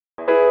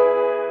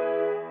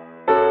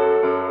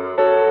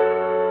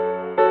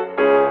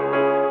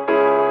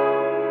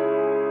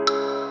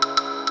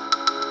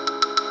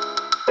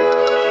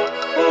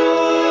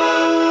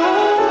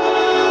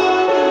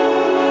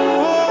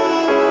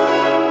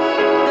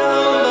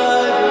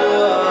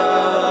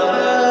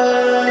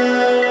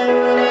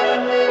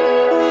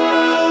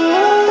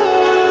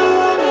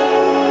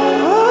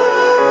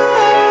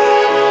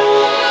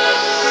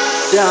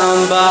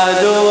down by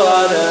the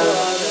water.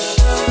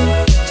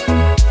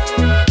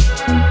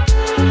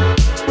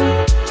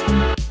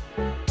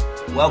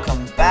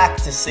 Welcome back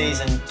to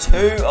Season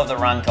 2 of the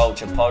Run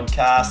Culture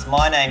Podcast.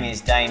 My name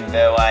is Dane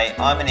Verway.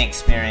 I'm an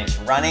experienced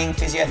running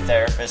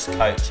physiotherapist,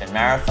 coach and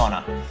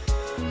marathoner.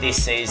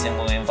 This season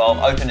will involve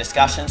open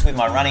discussions with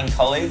my running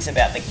colleagues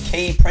about the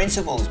key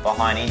principles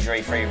behind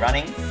injury-free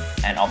running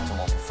and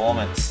optimal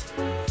performance.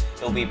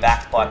 It will be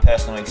backed by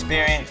personal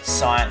experience,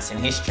 science and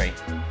history.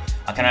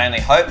 I can only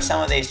hope some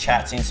of these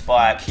chats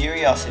inspire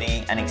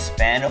curiosity and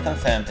expand or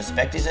confirm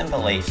perspectives and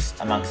beliefs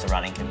amongst the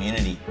running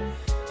community.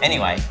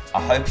 Anyway,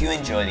 I hope you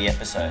enjoy the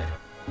episode.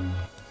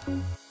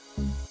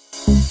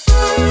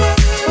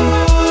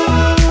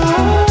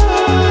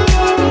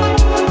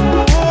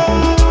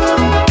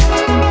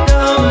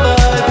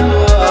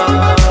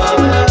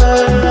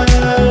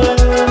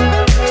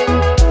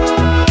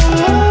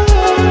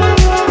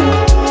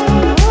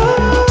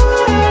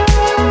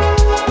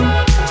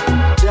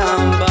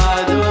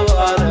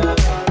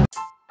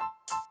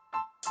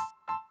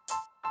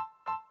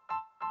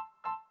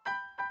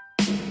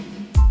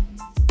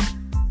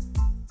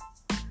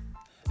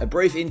 A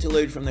brief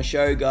interlude from the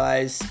show,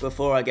 guys,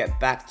 before I get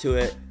back to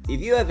it.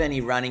 If you have any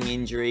running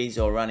injuries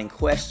or running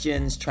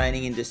questions,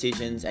 training and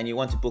decisions, and you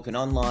want to book an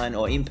online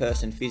or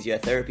in-person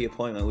physiotherapy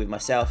appointment with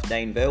myself,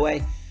 Dane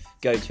Verway,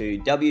 go to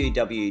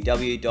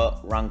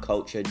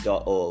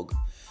www.runculture.org.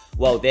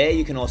 While there,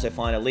 you can also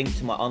find a link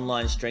to my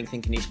online strength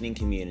and conditioning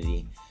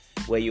community,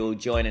 where you'll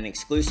join an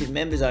exclusive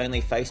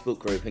members-only Facebook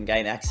group and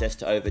gain access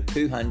to over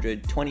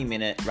 200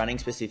 20-minute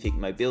running-specific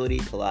mobility,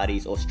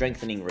 Pilates, or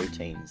strengthening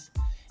routines.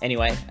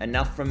 Anyway,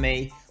 enough from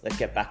me. Let's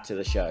get back to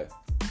the show.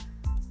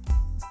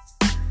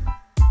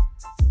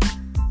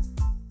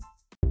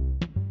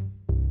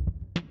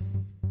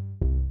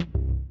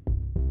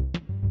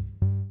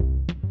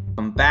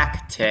 Welcome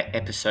back to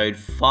episode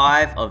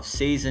 5 of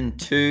season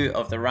 2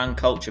 of the Run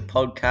Culture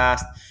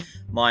Podcast.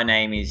 My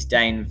name is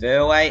Dane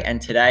Verway,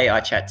 and today I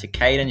chat to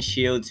Caden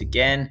Shields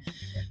again,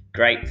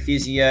 great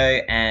physio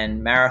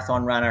and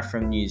marathon runner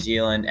from New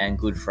Zealand and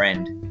good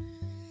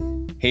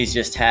friend. He's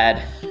just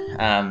had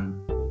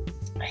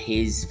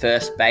his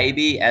first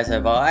baby, as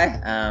have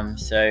I.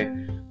 So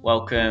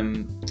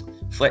welcome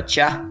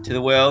Fletcher to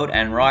the world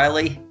and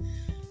Riley.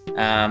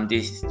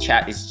 This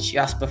chat is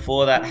just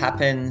before that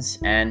happens,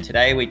 and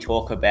today we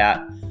talk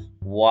about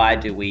why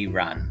do we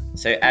run.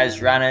 So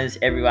as runners,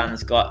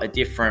 everyone's got a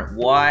different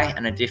why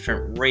and a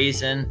different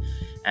reason,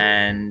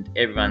 and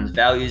everyone's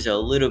values are a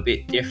little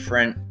bit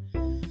different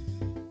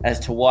as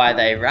to why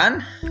they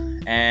run.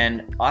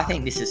 And I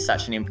think this is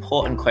such an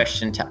important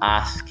question to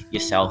ask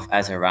yourself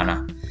as a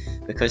runner,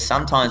 because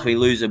sometimes we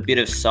lose a bit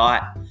of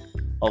sight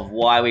of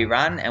why we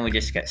run and we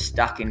just get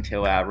stuck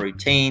into our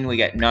routine. We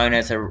get known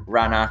as a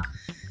runner.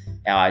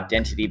 Our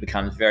identity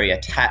becomes very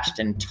attached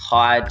and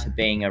tied to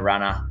being a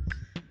runner.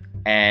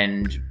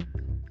 And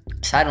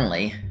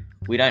suddenly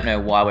we don't know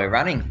why we're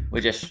running.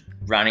 We're just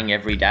running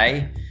every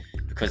day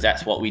because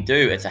that's what we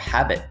do. It's a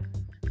habit.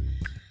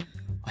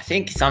 I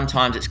think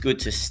sometimes it's good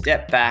to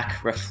step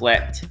back,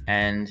 reflect,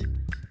 and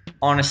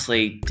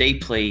honestly,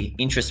 deeply,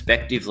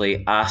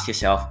 introspectively ask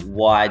yourself,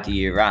 why do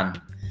you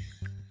run?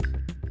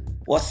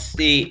 What's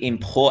the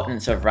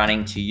importance of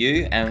running to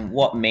you, and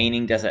what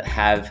meaning does it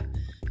have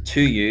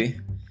to you?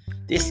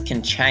 This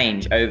can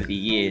change over the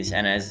years,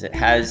 and as it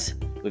has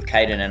with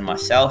Caden and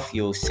myself,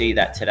 you'll see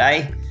that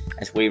today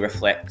as we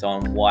reflect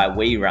on why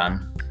we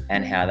run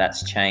and how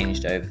that's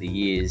changed over the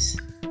years.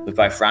 We've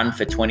both run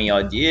for 20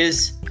 odd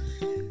years,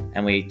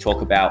 and we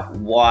talk about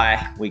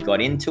why we got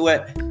into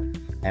it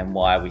and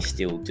why we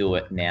still do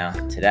it now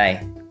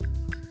today.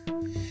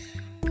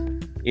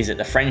 Is it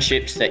the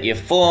friendships that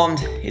you've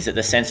formed? Is it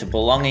the sense of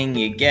belonging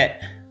you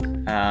get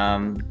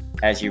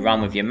as you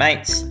run with your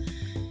mates?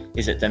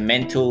 Is it the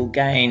mental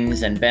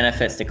gains and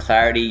benefits, the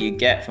clarity you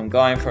get from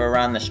going for a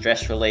run, the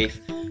stress relief,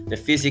 the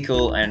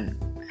physical and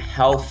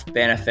health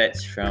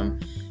benefits from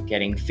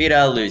getting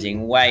fitter,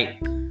 losing weight,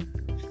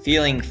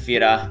 feeling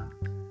fitter,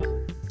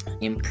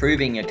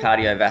 improving your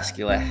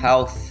cardiovascular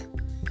health,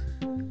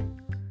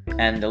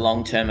 and the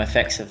long-term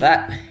effects of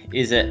that?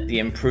 Is it the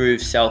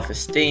improved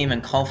self-esteem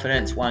and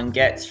confidence one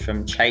gets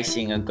from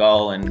chasing a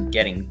goal and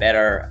getting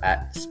better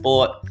at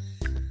sport?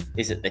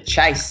 Is it the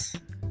chase?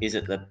 Is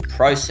it the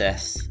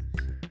process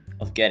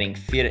of getting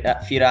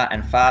fitter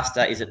and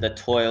faster? Is it the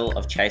toil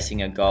of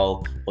chasing a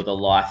goal, or the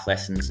life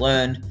lessons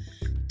learned?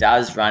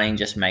 Does running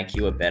just make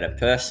you a better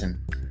person?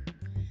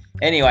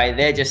 Anyway,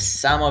 they're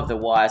just some of the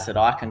whys that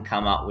I can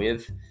come up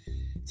with.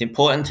 It's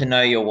important to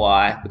know your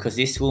why, because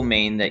this will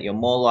mean that you're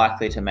more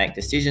likely to make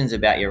decisions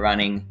about your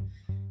running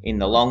in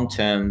the long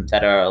term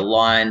that are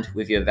aligned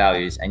with your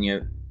values, and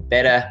you're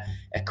better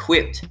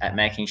equipped at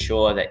making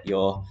sure that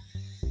your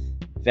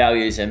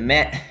values are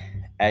met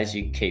as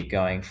you keep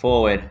going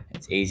forward.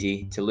 It's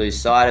easy to lose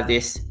sight of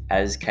this,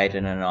 as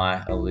Caden and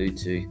I allude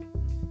to.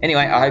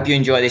 Anyway, I hope you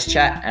enjoy this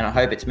chat, and I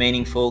hope it's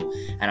meaningful,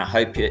 and I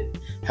hope it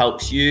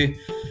helps you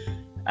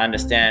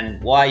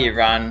understand why you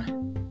run,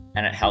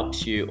 and it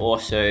helps you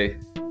also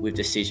with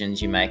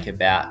decisions you make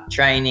about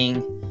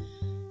training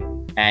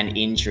and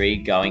injury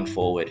going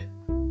forward.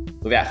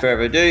 Without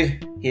further ado,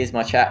 here's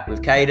my chat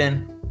with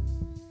Caden.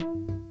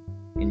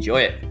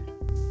 Enjoy it.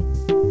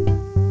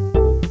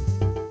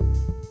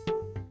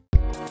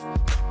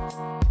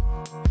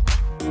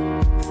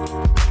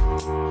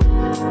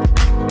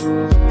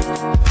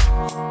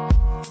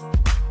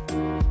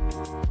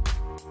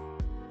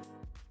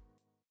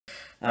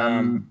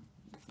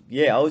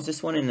 I was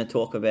just wanting to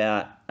talk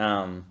about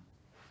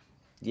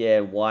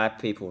why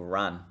people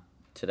run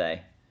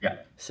today. Yeah.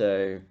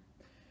 So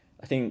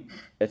I think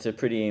it's a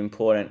pretty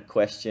important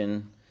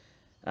question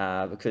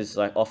because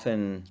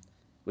often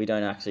we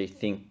don't actually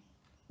think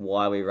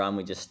why we run.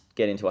 We just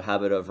get into a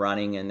habit of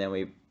running, and then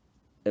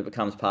it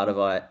becomes part of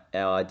our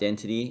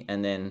identity,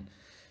 and then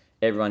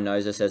everyone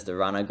knows us as the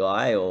runner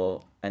guy,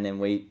 and then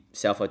we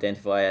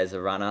self-identify as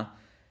a runner,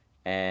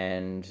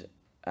 and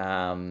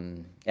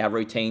our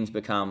routines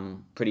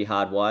become pretty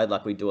hardwired.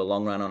 Like, we do a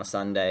long run on a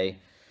Sunday,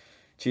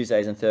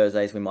 Tuesdays and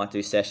Thursdays we might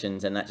do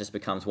sessions, and that just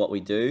becomes what we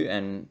do,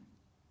 and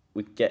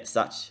we get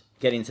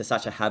into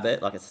such a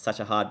habit, like it's such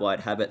a hardwired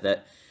habit,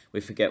 that we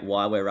forget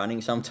why we're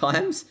running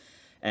sometimes.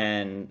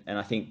 And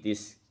I think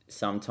this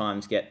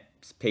sometimes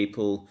gets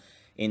people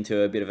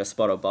into a bit of a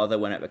spot of bother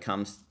when it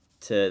comes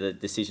to the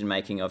decision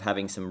making of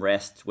having some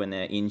rest when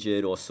they're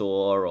injured or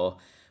sore, or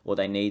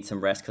they need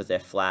some rest because they're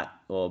flat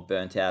or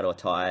burnt out or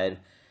tired.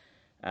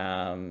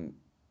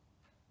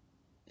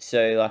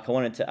 So I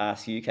wanted to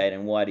ask you,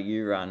 Caden, why do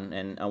you run?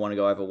 And I want to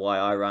go over why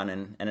I run,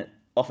 and it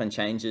often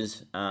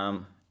changes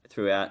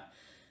throughout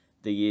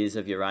the years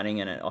of your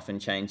running, and it often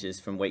changes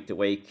from week to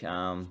week.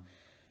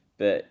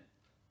 But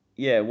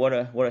yeah, what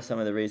are some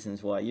of the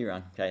reasons why you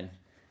run, Caden?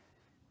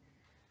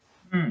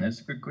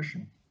 That's a good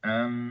question.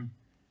 From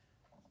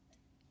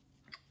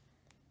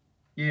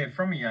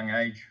a young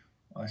age,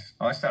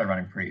 I started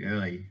running pretty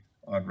early.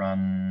 I'd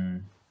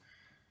run.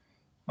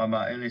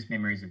 My earliest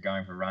memories of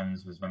going for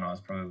runs was when I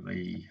was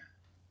probably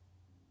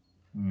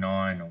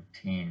 9 or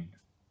 10.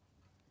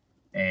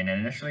 And it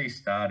initially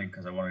started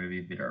because I wanted to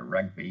be better at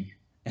rugby.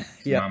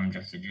 Yeah. Mum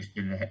just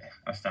suggested that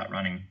I start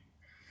running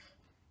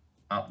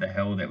up the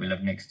hill that we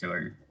live next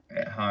to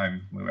at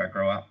home where I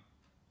grew up.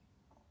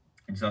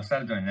 And so I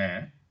started doing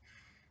that.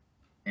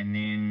 And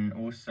then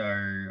also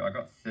I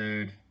got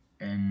third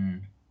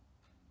in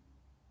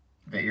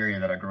the area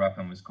that I grew up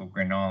in, was called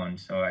Green Island.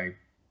 So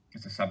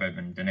it's a suburb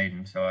in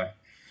Dunedin. So I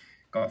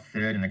got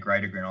third in the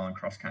Greater Green Island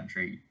cross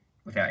country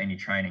without any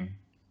training.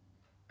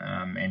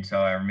 And so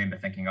I remember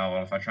thinking, oh,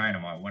 well, if I train, I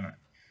might win it.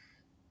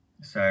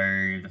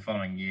 So the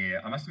following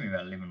year, I must have been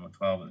about 11 or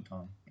 12 at the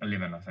time,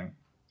 11, I think.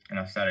 And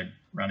I started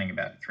running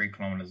about 3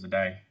 kilometers a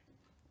day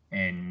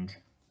and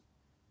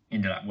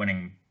ended up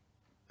winning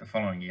the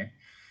following year.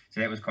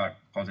 So that was quite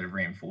positive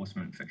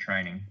reinforcement for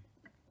training.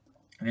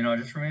 And then I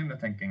just remember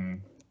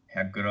thinking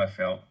how good I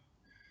felt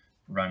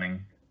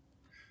running.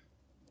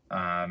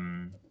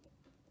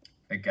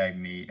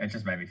 It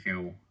just made me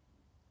feel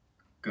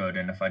good.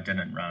 And if I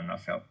didn't run,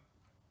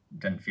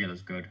 didn't feel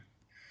as good.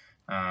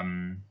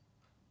 And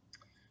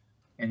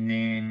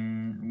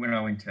then when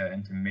I went to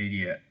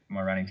intermediate,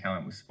 my running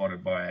talent was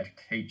spotted by a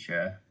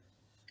teacher.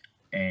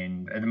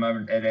 And at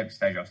that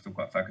stage, I was still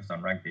quite focused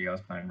on rugby. I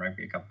was playing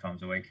rugby a couple of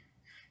times a week,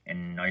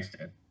 and I used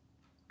to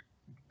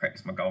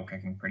practice my goal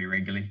kicking pretty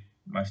regularly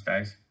most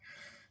days.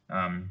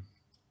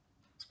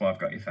 That's why I've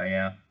got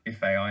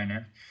FAI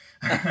now.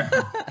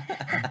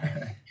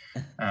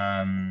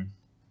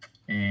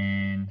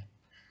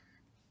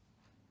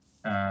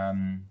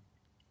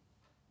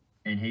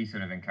 And he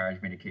sort of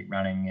encouraged me to keep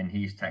running, and he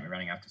used to take me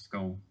running after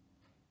school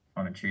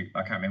on a Tuesday.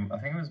 I can't remember. I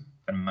think it was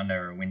a Monday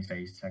or a Wednesday.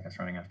 He used to take us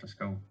running after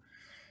school.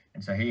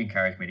 And so he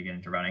encouraged me to get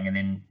into running. And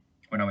then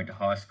when I went to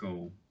high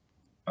school,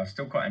 I was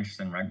still quite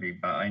interested in rugby,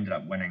 but I ended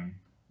up winning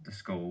the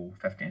school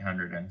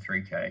 1500 and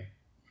 3K.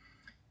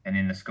 And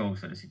then the school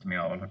sort of said to me,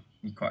 oh, well, look,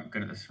 you're quite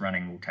good at this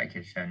running. We'll take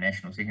you to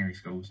national secondary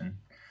schools. And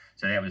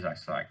so that was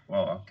like,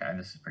 well, okay,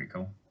 this is pretty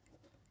cool.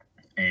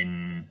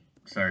 And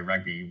so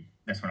rugby,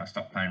 that's when I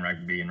stopped playing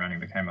rugby and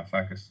running became my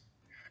focus.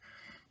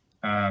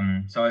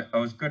 So I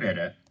was good at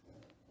it,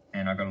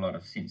 and I got a lot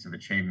of sense of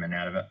achievement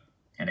out of it,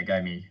 and it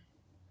gave me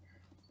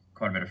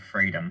quite a bit of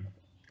freedom.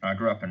 I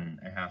grew up in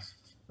a house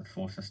with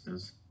 4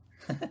 sisters,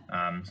 so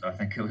I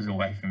think it was a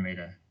way for me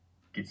to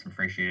get some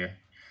fresh air.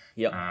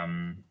 Yep.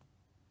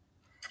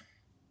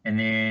 And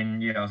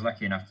then, I was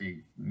lucky enough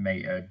to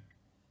meet a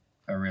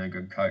really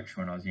good coach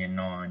when I was year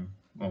 9,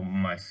 well,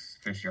 my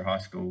first year of high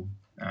school,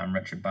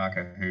 Richard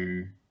Barker,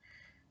 who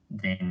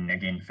then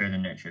again further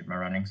nurtured my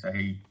running. So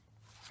he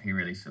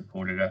really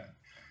supported it,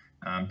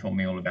 taught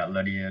me all about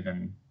Lydiard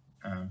and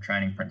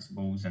training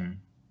principles, and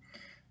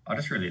I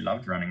just really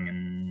loved running,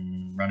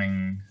 and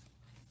running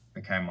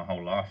became my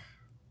whole life.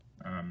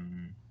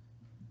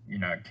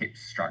 It kept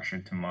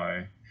structured to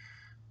my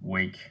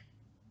week.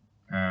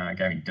 It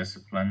gave me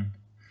discipline.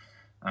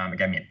 It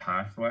gave me a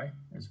pathway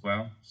as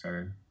well.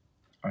 So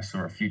I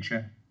saw a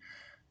future.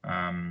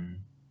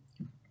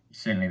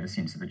 Certainly the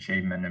sense of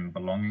achievement and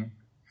belonging.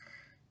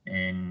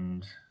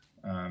 And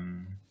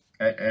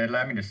it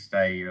allowed me to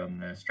stay on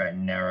the straight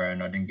and narrow,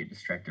 and I didn't get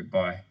distracted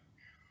by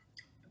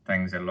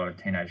things that a lot of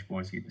teenage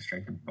boys get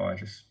distracted by,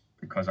 just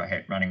because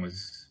running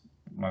was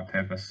my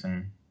purpose,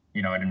 and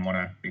I didn't want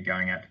to be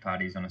going out to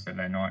parties on a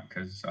Saturday night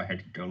because I had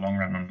to do a long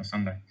run on a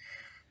Sunday,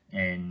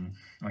 and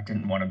I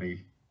didn't want to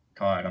be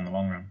tired on the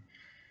long run.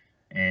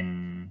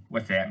 And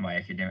with that, my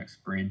academics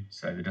spread.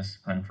 So the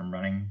discipline from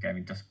running gave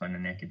me discipline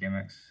in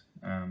academics.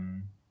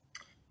 And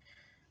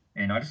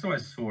I just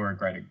always saw a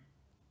greater,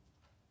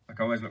 I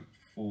always looked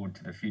forward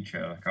to the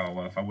future. Like, oh,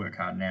 well, if I work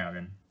hard now,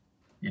 then,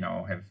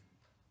 I'll have,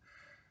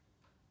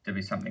 there'll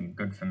be something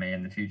good for me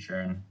in the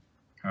future.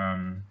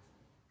 And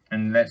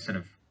that sort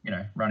of,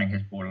 running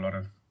has brought a lot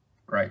of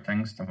great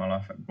things to my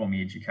life. It brought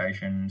me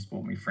education, it's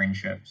brought me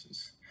friendships,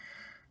 it's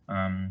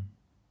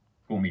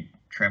brought me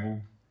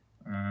travel,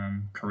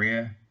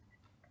 career,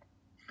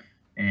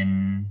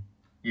 and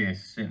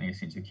certainly a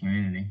sense of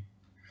community.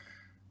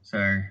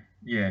 So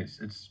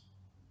it's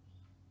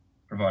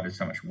provided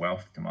so much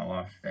wealth to my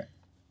life that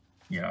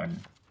I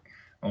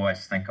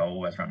always think I'll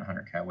always run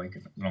 100k a week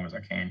as long as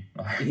I can.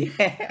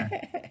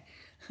 Yeah.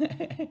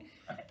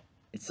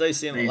 It's so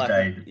similar.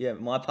 These days. Yeah,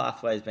 my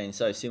pathway has been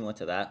so similar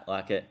to that.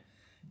 Like it.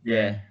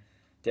 Yeah.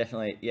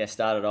 Definitely. Yeah,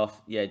 started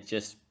off. Yeah,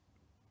 just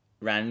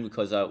ran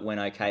because I went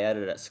okay at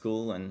it at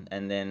school, and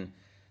then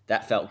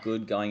that felt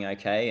good going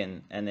okay,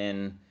 and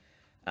then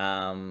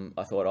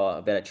I thought, oh,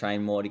 I better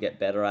train more to get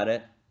better at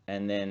it,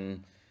 and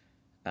then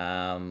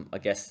I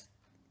guess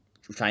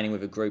training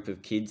with a group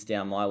of kids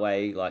down my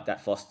way, like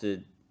that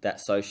fostered that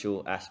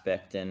social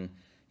aspect, and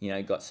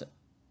got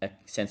a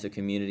sense of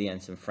community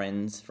and some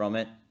friends from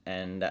it,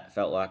 and that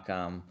felt like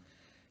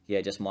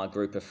just my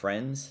group of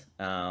friends.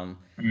 And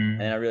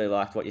I really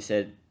liked what you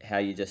said, how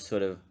you just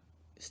sort of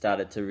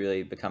started to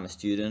really become a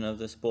student of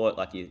the sport,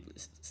 like you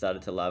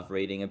started to love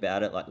reading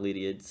about it, like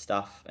Lydiard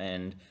stuff,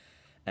 and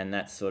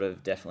that's sort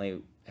of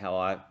definitely how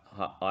I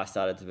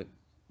started to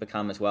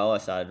become as well. I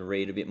started to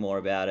read a bit more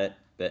about it,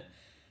 but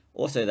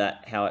also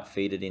that how it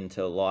feeded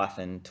into life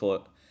and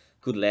taught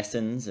good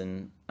lessons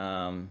and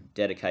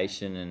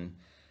dedication,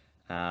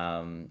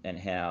 and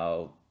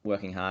how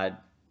working hard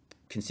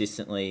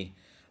consistently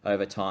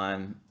over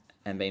time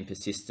and being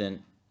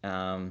persistent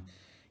sort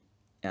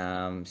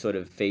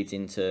of feeds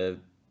into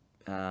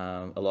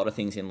a lot of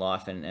things in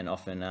life, and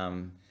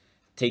often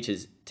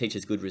teaches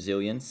good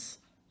resilience.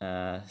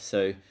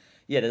 So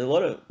there's a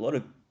lot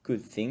of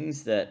good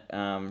things that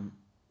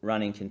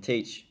running can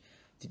teach.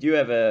 Did you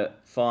ever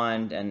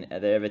find, and are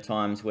there ever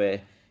times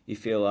where you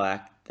feel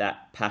like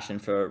that passion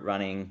for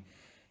running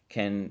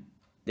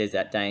there's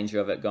that danger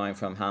of it going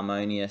from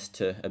harmonious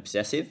to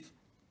obsessive?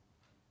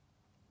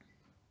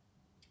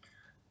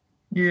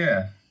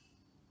 Yeah,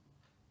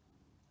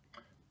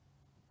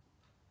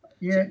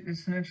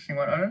 it's an interesting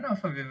one. I don't know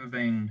if I've ever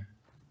been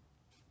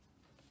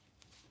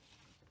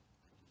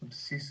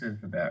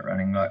obsessive about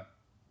running. Like,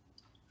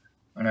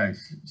 I know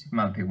some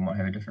other people might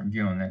have a different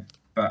view on that,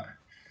 but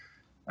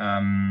I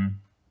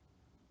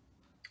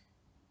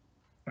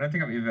don't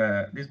think I've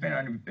ever. There's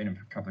only been a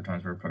couple of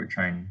times where I probably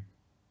trained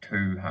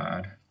too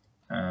hard.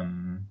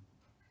 When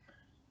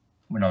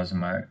I was in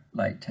my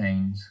late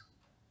teens,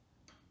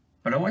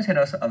 but I always had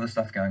other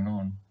stuff going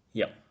on.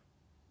 Yep.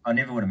 I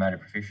never would have made a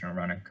professional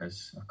runner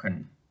because I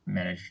couldn't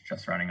manage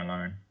just running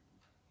alone.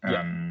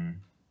 Yep.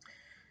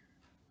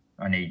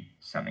 I need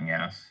something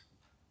else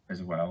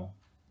as well,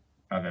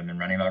 other than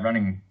running. Like,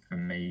 running for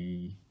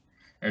me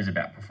is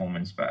about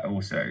performance, but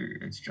also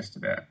it's just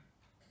about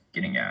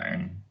getting out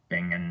and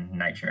being in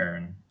nature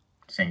and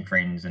seeing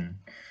friends, and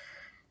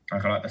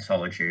I like the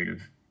solitude of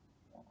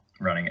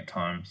running at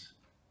times,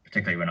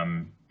 particularly when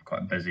I'm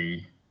quite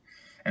busy,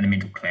 and the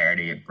mental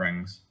clarity it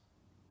brings.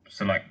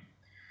 So like,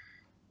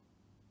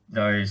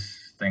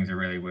 those things are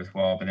really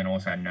worthwhile, but then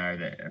also know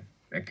that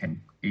it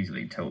can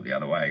easily tilt the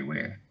other way,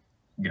 where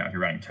if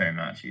you're running too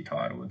much, you're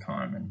tired all the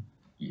time, and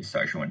your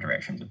social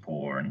interactions are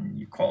poor, and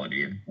your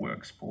quality of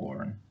work's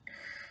poor, and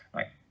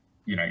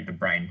the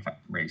brain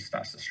really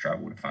starts to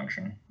struggle to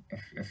function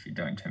if you're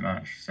doing too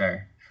much.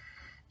 So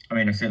I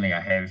mean, certainly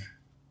I have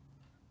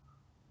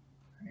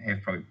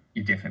probably,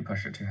 you definitely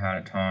pushed it too hard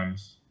at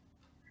times,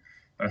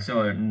 but I've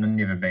still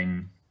never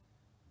been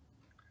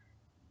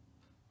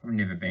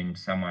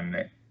someone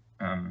that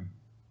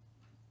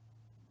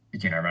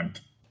run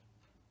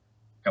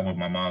doubled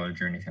my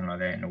mileage or anything like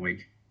that in a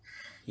week.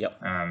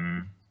 Yep.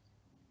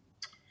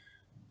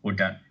 Or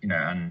done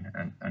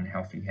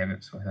unhealthy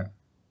habits with it.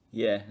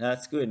 Yeah,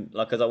 that's good.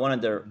 Like, because I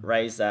wanted to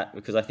raise that,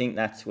 because I think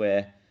that's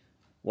where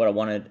what I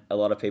wanted a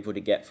lot of people to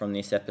get from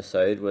this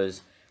episode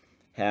was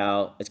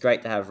how it's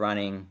great to have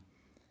running,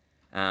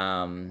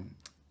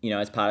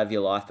 as part of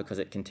your life, because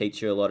it can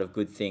teach you a lot of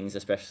good things,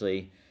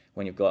 especially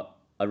when you've got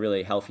a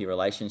really healthy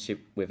relationship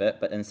with it.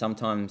 But then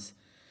sometimes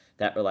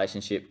that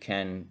relationship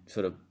can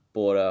sort of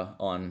border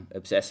on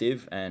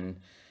obsessive, and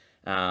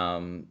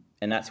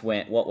that's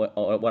when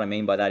what I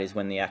mean by that is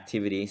when the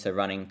activity, so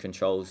running,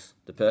 controls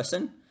the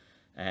person.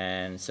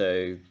 And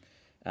so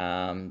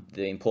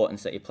the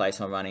importance that you place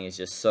on running is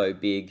just so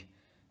big.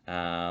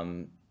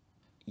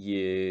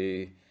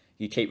 You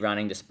keep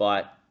running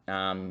despite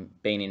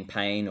being in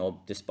pain or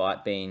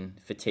despite being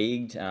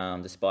fatigued,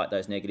 despite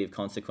those negative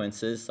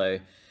consequences. So,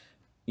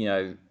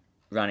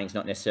 running's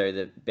not necessarily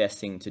the best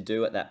thing to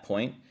do at that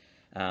point.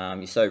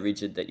 You're so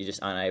rigid that you're just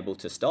unable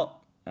to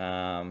stop,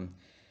 and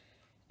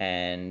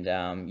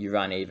you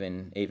run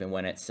even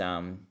when it's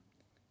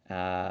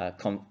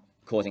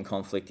causing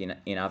conflict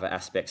in other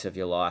aspects of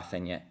your life,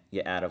 and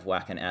you're out of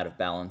whack and out of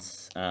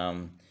balance.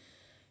 I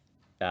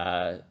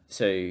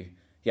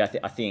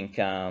think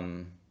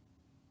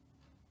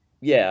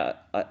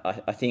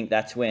I think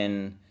that's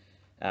when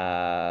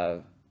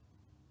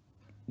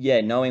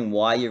knowing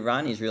why you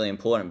run is really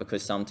important,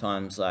 because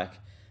sometimes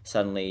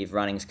suddenly if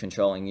running's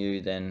controlling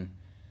you, then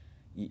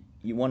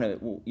you want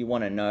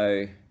to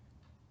know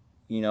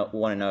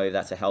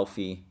that's a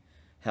healthy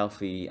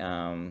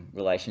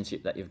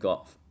relationship that you've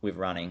got with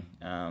running,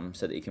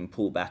 so that you can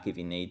pull back if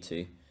you need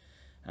to.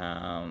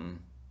 And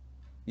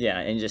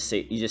you just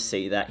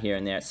see that here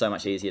and there. It's so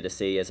much easier to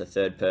see as a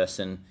third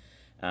person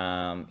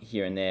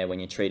here and there when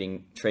you're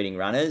treating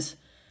runners.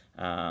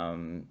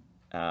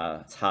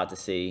 It's hard to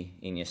see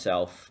in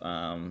yourself.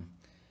 What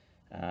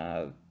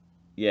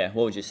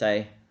would you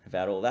say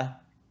about all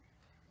that?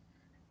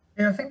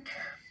 Yeah, I think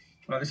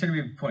there's going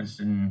to be points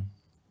in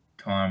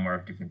time where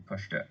I've definitely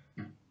pushed it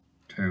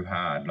too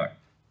hard. Like,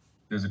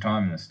 there's a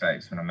time in the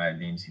States when I made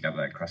the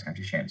NCAA cross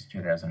country champs in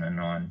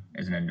 2009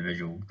 as an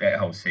individual. That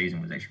whole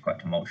season was actually quite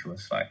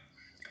tumultuous. Like,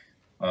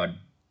 I'd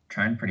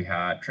trained pretty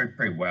hard, trained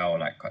pretty well,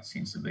 quite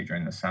sensibly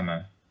during the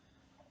summer.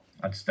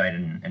 I'd stayed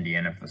in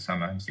Indiana for the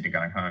summer instead of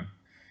going home,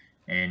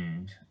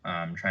 and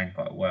trained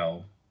quite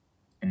well.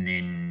 And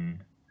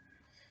then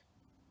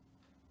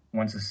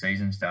once the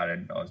season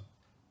started,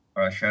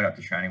 I showed up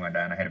to training one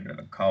day and I had a bit of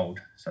a cold.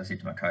 So I said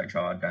to my coach,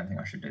 I don't think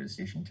I should do the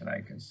session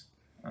today because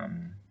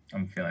I'm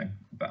feeling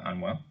a bit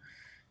unwell.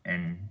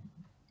 And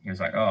he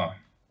was like, oh,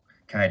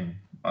 Caden,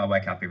 I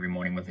wake up every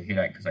morning with a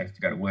headache because I have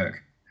to go to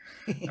work.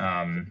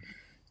 And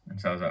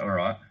so I was like, all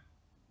right,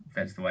 if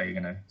that's the way you're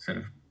going to sort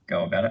of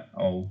go about it,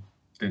 I'll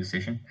do the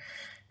session.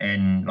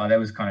 And that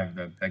was kind of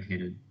the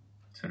big-headed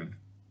sort of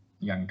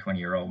young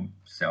 20-year-old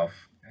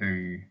self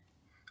who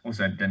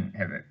also didn't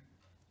have a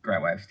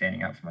great way of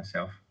standing up for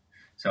myself.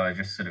 So I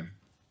just sort of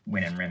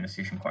went and ran the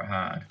session quite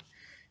hard.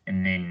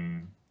 And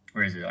then,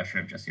 whereas I should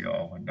have just said,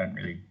 oh, I don't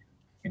really,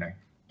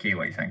 care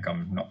what you think,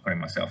 I'm not putting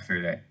myself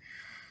through that.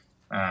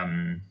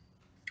 I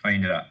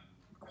ended up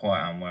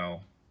quite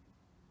unwell,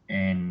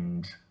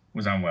 and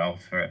was unwell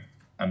for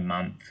a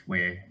month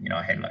where,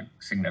 I had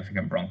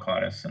significant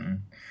bronchitis,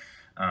 and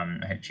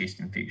I had chest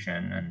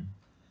infection, and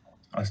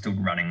I was still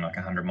running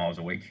 100 miles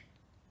a week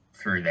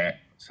through that.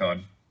 So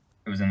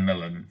it was in the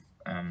middle of,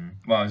 I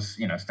was,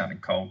 starting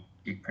to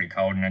get pretty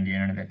cold in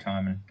Indiana at that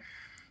time. And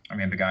I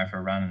remember going for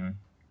a run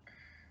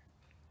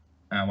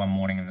one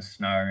morning in the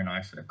snow, and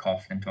I sort of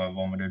coughed until I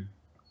vomited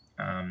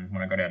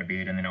when I got out of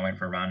bed. And then I went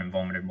for a run and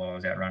vomited while I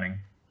was out running,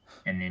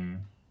 and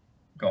then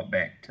got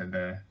back to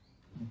the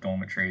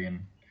dormitory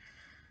and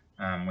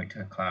went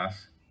to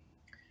class.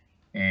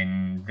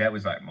 And that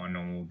was my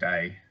normal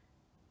day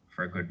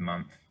for a good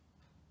month.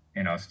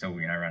 And I was still,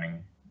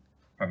 running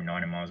probably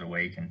 90 miles a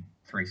week and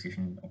 2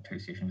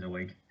 sessions a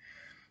week.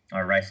 I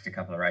raced a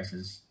couple of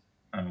races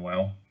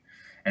unwell,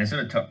 and it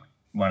sort of took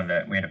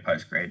we had a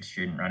post-grad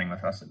student running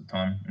with us at the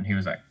time, and he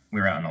was we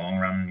were out on a long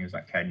run, and he was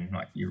like, Caden,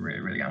 you're really,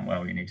 really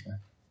unwell, you need to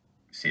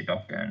see a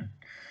doctor. And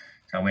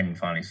so I went and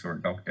finally saw a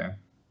doctor,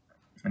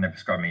 and they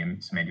prescribed me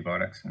some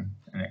antibiotics, and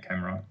that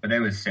came right. But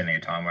there was certainly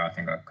a time where I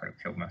think I could have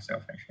killed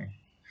myself, actually.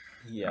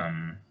 Yeah.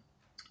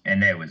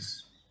 And there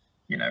was,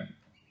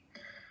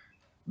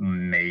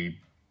 me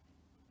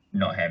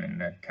not having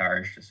the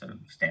courage to sort of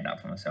stand up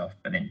for myself.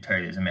 But then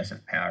too, there's a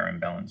massive power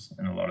imbalance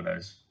in a lot of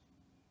those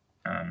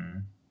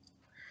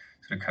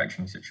sort of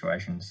coaching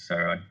situations.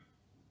 So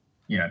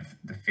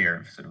the fear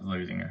of sort of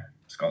losing a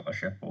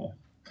scholarship or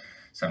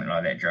something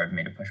like that drove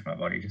me to push my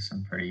body to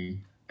some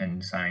pretty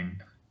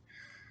insane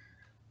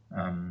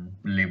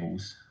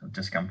levels of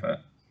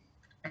discomfort.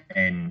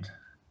 And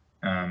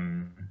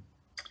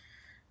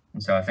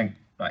so I think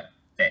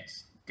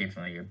that's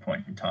definitely a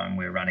point in time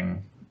where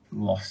running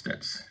lost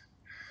its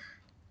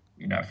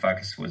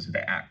focus was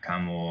the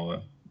outcome,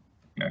 or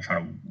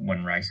trying to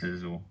win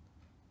races, or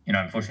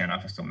unfortunately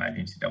enough I still made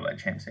the NCAA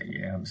champs that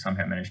year. I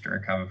somehow managed to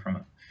recover from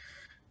it,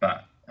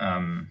 but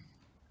I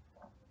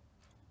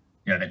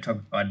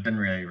didn't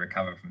really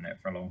recover from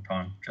that for a long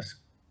time, just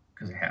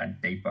because of how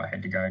deep I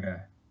had to go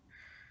to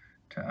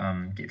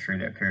get through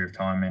that period of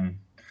time. And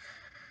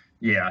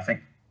I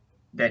think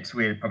that's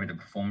where probably the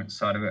performance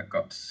side of it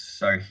got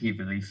so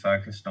heavily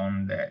focused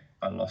on that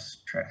I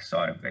lost track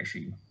sight of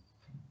actually,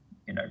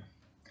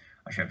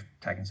 I should have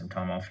taken some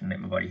time off and let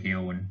my body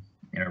heal. And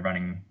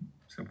running,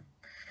 sort of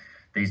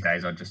these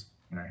days I just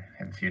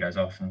have a few days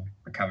off and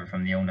recover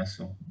from the illness,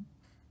 or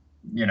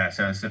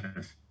so sort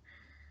of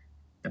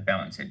the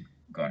balance had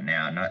gone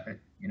now. And that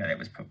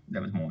was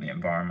more the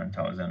environment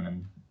I was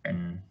in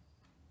and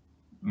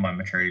my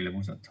maturity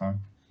levels at the time.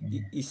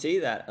 You see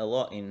that a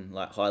lot in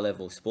high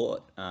level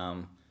sport,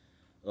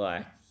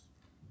 like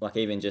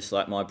even just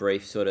my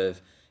brief sort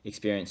of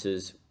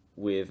experiences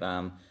with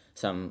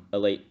some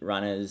elite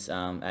runners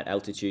at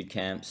altitude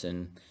camps,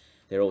 and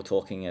they're all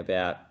talking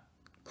about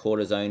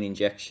cortisone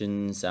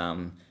injections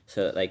so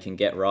that they can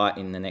get right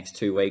in the next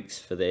 2 weeks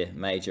for their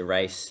major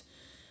race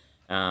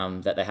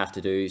that they have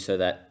to do, so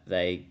that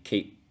they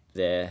keep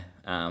their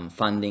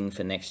funding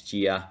for next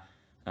year.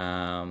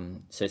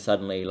 So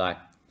suddenly, like,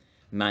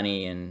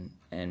 money and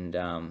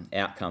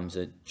outcomes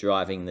are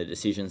driving the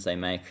decisions they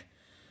make,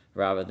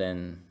 rather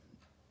than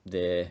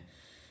their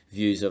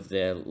views of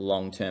their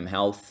long-term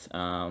health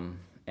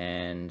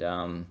and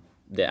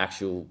the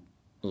actual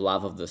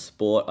love of the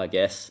sport, I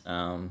guess.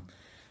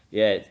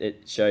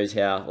 It shows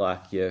how,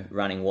 like, your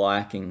running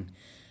wire can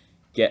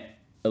get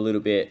a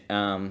little bit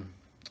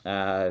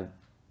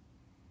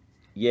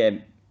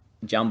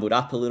jumbled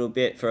up a little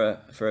bit for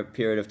a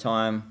period of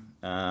time,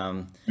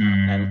 and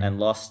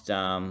lost.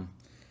 I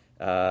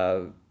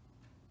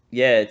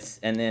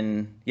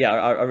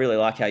really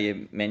like how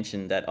you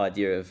mentioned that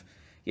idea of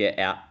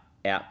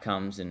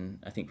outcomes, and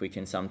I think we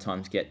can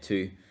sometimes get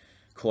too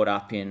caught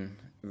up in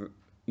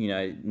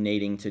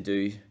needing to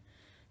do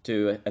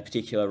a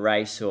particular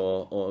race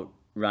or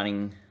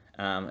running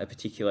a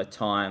particular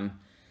time,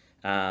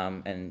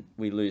 and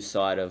we lose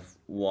sight of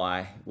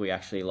why we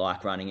actually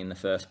like running in the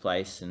first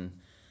place, and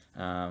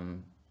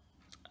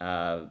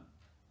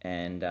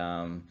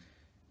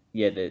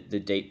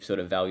the deep sort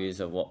of values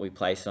of what we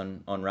place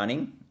on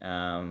running.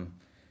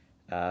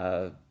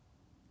 That's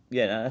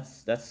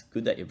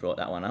good that you brought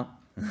that one up.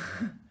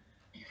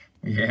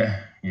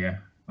 Yeah.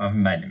 I've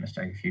made the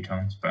mistake a few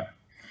times, but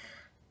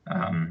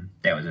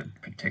that was a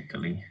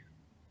particular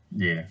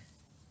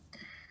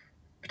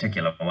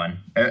one.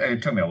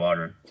 It took me a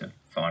while to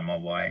find my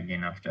why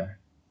again after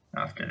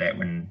that,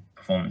 when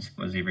performance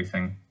was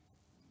everything.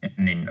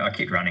 And then I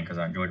kept running because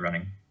I enjoyed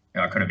running.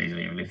 I could have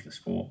easily left the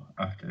sport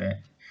after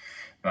that,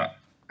 but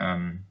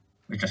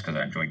it's just because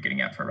I enjoyed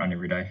getting out for a run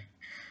every day.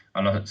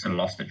 I sort of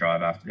lost the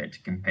drive after that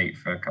to compete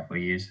for a couple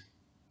of years.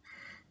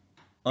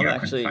 I'm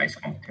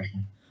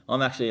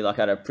actually like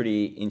at a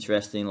pretty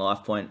interesting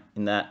life point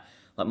in that,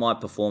 like, my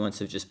performance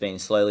have just been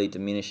slowly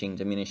diminishing,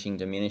 and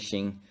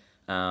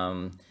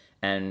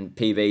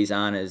PBs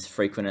aren't as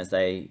frequent as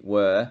they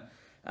were,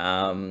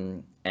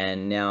 and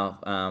now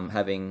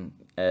having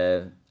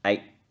a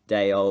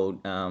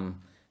 8-day-old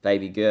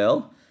baby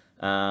girl,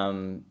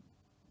 and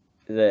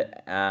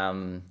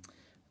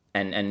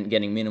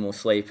getting minimal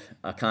sleep,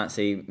 I can't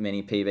see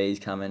many PBs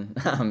coming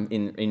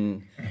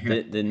in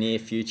the near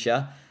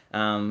future.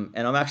 And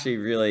I'm actually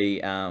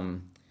really,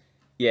 from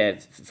a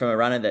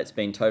runner that's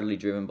been totally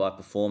driven by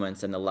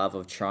performance and the love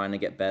of trying to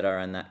get better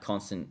and that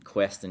constant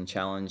quest and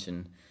challenge.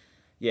 And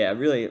I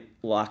really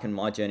liken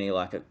my journey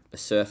like a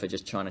surfer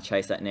just trying to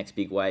chase that next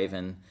big wave.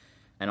 And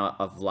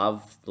I've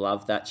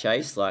loved that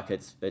chase. Like,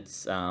 it's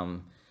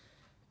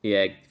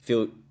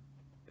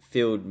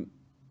filled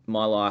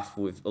my life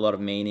with a lot of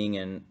meaning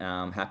and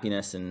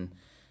happiness, and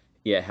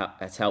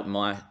it's helped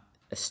my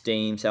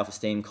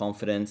self-esteem,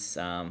 confidence.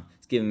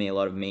 It's given me a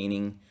lot of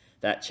meaning,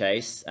 that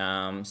chase.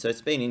 So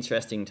it's been an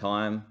interesting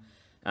time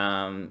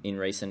in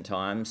recent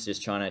times,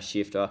 just trying to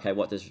shift, okay,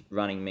 what does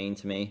running mean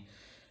to me?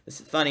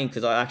 It's funny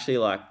because I actually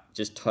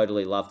just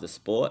totally love the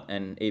sport,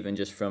 and even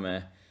just from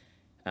a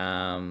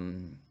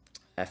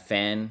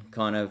fan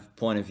kind of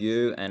point of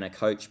view and a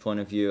coach point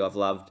of view, I've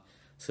loved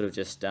sort of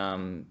just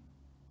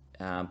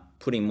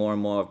putting more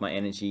and more of my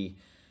energy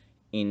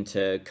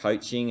into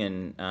coaching,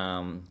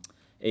 and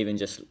even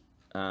just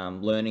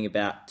learning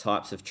about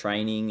types of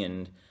training,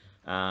 and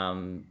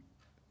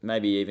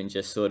maybe even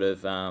just sort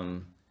of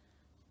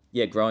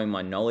growing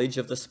my knowledge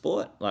of the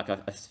sport. Like, I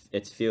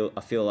feel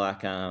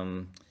like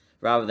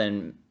rather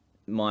than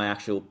my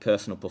actual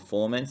personal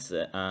performance,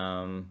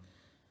 I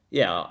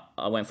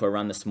went for a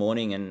run this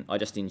morning, and I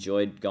just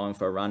enjoyed going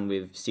for a run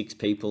with 6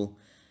 people,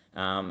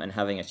 and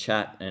having a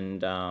chat,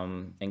 and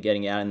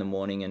getting out in the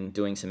morning and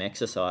doing some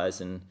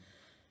exercise, and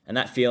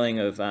that feeling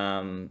of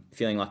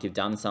feeling like you've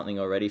done something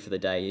already for the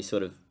day. You're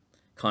sort of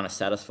kind of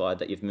satisfied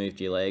that you've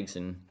moved your legs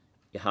and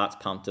your heart's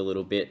pumped a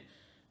little bit.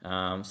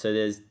 So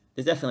there's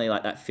definitely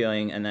like that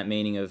feeling and that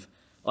meaning of,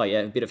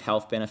 a bit of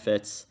health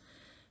benefits.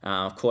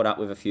 I've caught up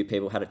with a few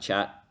people, had a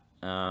chat,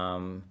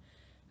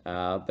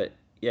 but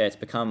it's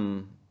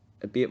become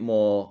a bit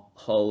more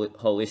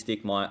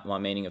holistic, my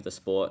meaning of the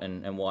sport,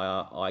 and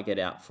why I get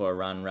out for a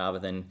run, rather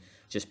than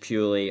just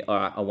purely, all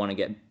right, I want to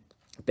get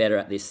better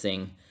at this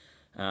thing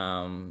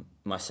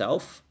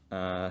myself.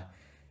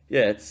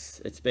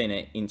 It's been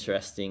an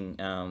interesting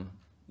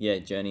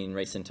journey in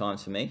recent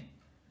times for me.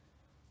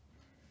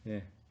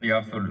 I've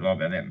thought a lot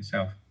about that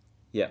myself.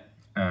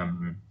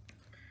 In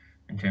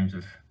terms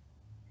of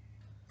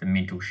the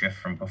mental shift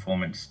from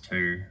performance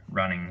to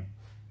running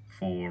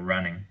for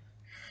running.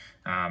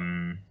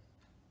 And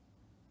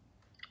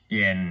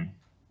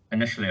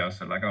initially I was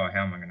sort of like, how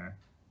am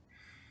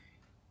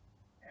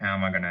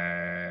I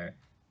gonna,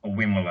 or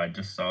when will I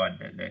decide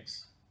that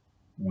that's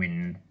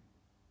when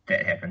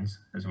that happens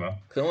as well?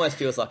 It almost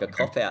feels like a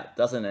cop-out,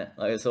 doesn't it?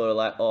 Like, it's sort of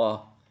like,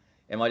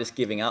 am I just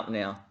giving up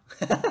now?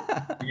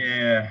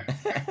 Yeah.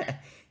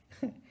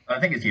 I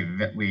think it's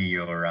where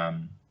your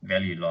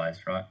value lies,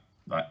 right?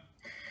 Like,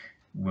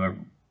 where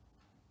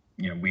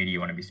where do you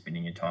want to be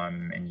spending your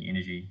time and your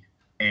energy,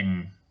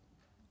 and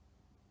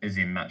is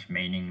there much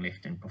meaning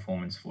left in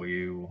performance for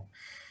you,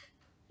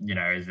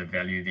 or is the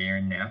value there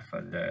and now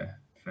for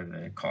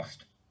the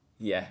cost?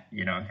 Yeah.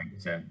 I think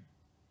it's I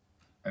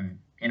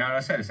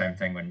say the same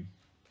thing when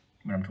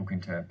I'm talking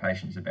to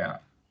patients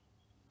about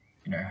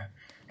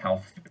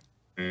health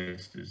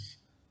versus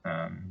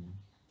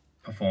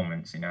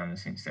performance, in the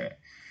sense that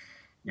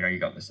you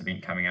got this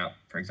event coming up,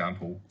 for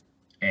example,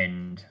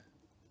 and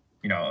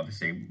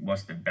obviously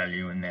what's the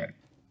value in that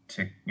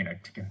to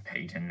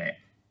compete in that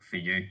for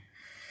you,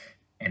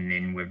 and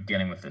then we're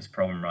dealing with this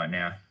problem right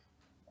now,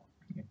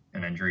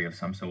 an injury of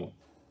some sort,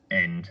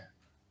 and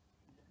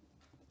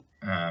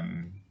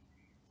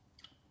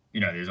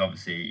there's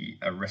obviously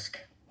a risk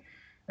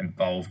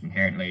involved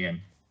inherently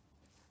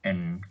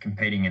in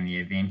competing in the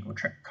event, or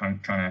trying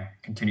to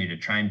continue to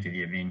train for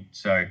the event.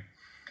 So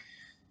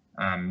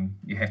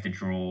you have to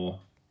draw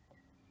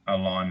a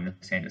line in the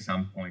sand at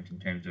some point in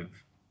terms of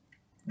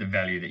the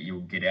value that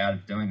you'll get out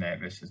of doing that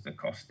versus the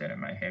cost that it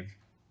may have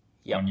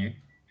on you.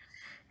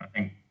 I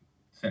think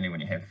certainly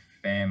when you have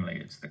family,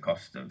 it's the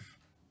cost of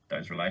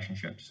those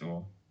relationships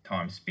or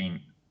time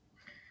spent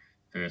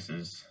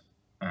versus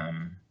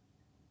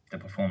the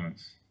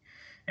performance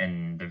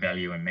and the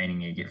value and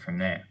meaning you get from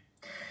that.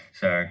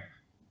 So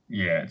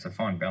yeah, it's a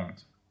fine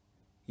balance.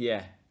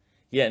 Yeah,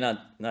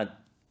 no,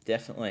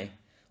 definitely.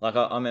 Like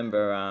I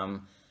remember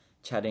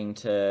chatting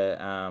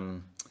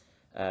to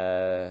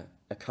a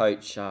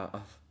coach. I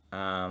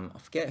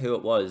forget who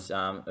it was.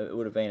 It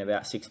would have been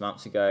about 6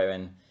 months ago,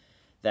 and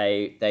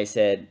they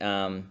said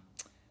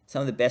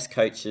some of the best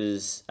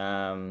coaches,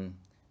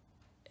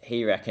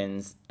 he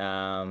reckons,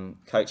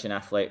 coach an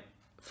athlete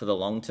for the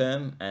long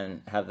term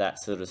and have that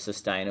sort of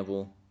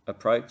sustainable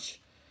approach.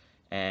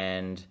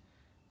 And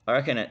I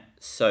reckon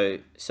it's so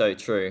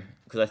true,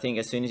 because I think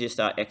as soon as you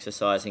start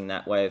exercising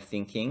that way of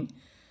thinking,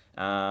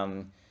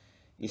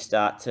 you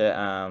start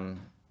to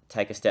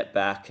take a step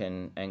back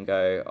and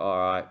go, all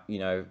right,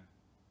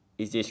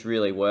 is this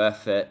really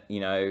worth it?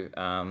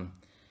 I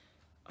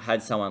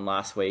had someone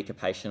last week, a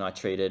patient I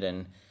treated,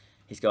 and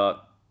he's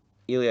got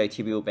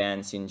iliotibial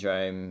band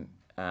syndrome.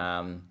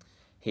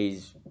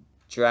 He's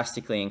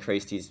drastically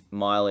increased his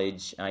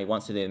mileage. He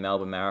wants to do the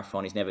Melbourne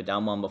Marathon. He's never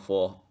done one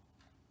before,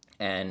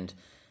 and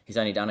he's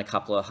only done a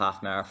couple of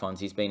half marathons.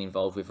 He's been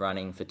involved with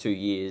running for 2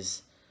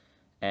 years,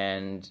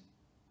 and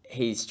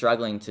he's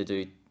struggling to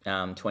do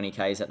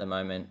 20Ks at the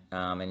moment,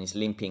 and he's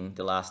limping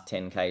the last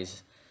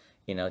 10Ks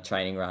in a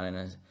training run.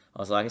 And I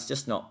was like, it's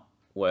just not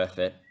worth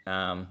it.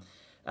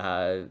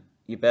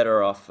 You're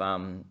better off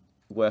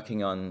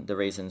working on the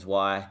reasons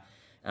why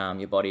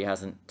your body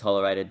hasn't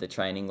tolerated the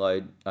training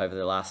load over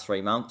the last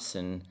 3 months,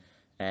 and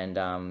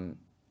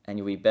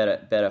you'll be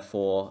better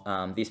for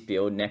this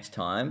build next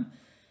time.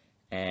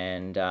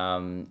 And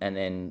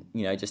then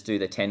just do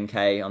the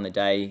 10K on the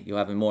day. You'll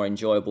have a more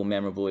enjoyable,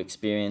 memorable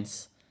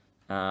experience,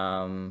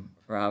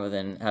 rather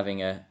than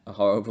having a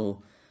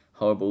horrible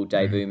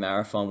debut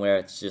marathon where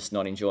it's just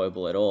not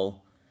enjoyable at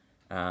all.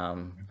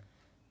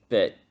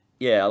 But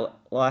yeah, I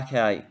like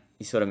how you're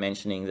sort of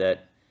mentioning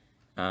that.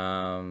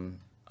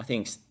 I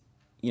think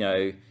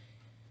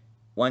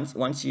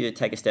once you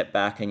take a step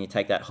back and you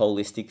take that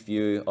holistic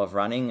view of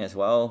running as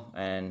well,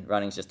 and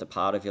running's just a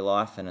part of your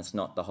life and it's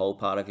not the whole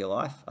part of your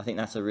life, I think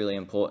that's a really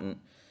important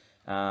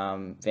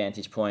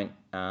vantage point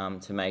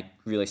to make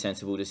really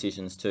sensible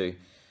decisions too.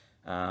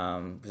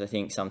 Because I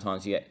think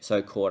sometimes you get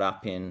so caught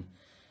up in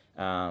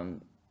the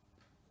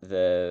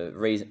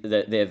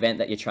event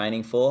that you're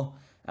training for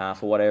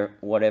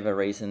whatever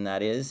reason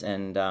that is,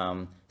 and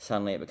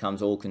suddenly it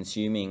becomes all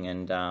consuming.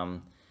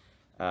 And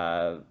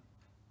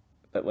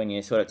but when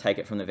you sort of take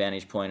it from the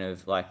vantage point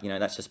of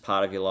that's just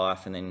part of your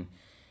life, and then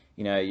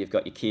you've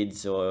got your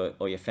kids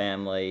or your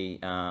family,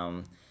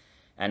 and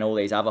all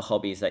these other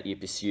hobbies that you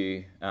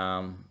pursue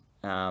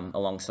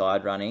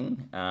alongside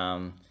running,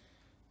 I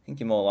think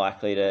you're more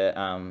likely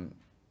to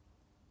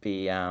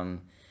be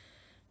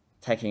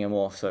taking a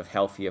more sort of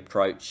healthy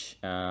approach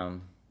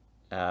to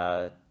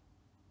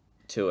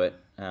it.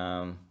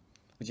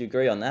 Would you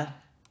agree on that?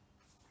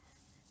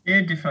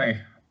 Yeah, definitely.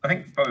 I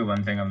think probably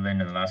one thing I've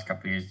learned in the last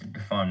couple of years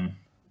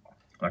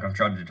I've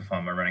tried to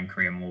define my running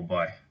career more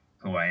by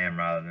who I am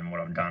rather than what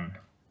I've done,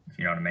 if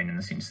you know what I mean, in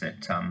the sense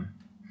that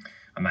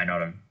I may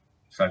not have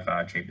so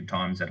far achieved the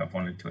times that I've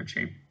wanted to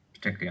achieve,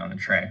 particularly on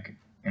the track,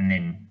 and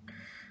then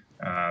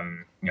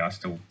I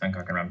still think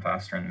I can run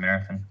faster in the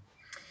marathon.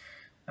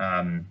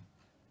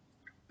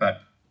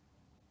 But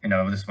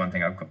this is one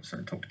thing I've got to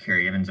sort of talk to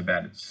Kerry Evans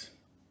about. It's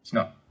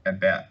not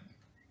about,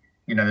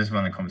 this is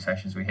one of the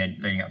conversations we had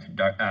leading up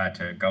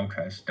to Gold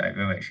Coast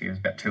debut. Actually, it was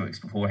about 2 weeks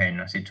beforehand,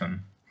 and I said to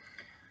him,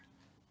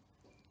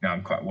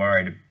 I'm quite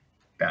worried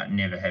about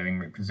never having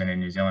represented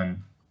New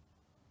Zealand,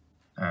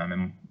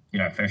 and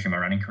finishing my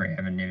running career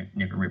having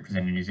never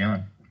represented New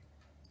Zealand.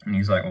 And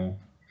he's like, well,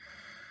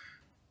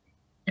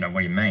 what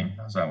do you mean?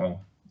 I was like,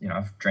 well,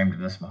 I've dreamed of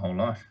this my whole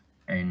life,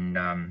 and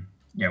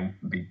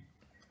it'd be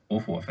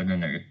awful if I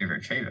didn't ever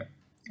achieve it.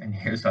 And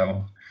he was like,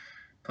 well,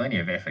 plenty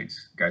of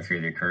athletes go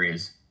through their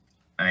careers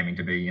aiming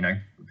to be, you know,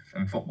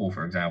 in football,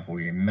 for example,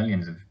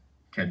 millions of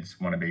kids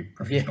want to be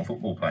professional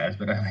football players,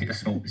 but only a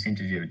small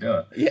percentage ever do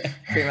it. Yeah,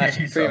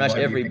 pretty much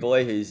every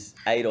boy who's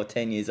 8 or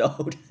 10 years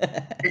old.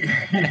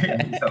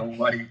 So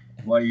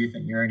why do you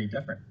think you're any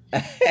different?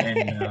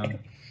 And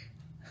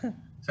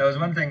so it was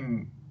one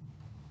thing,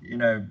 you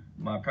know,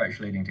 my approach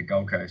leading to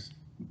Gold Coast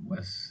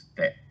was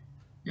that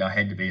I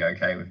had to be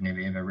okay with never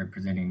ever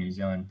representing New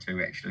Zealand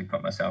to actually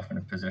put myself in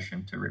a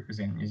position to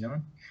represent New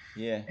Zealand.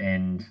 Yeah.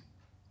 And,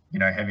 you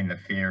know, having the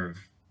fear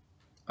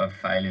of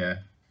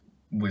failure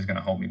was going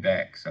to hold me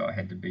back. So I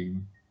had to be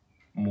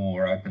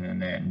more open than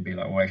that and be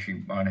like, well,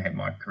 actually, I want to have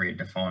my career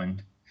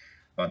defined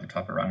by the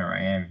type of runner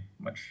I am,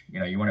 which, you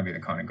know, you want to be the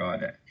kind of guy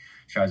that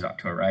shows up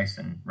to a race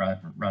and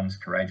runs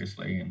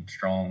courageously and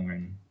strong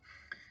and,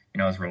 you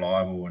know, is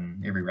reliable,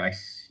 and every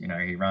race, you know,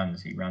 he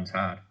runs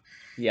hard.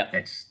 Yeah.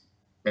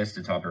 That's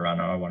the type of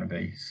runner I want to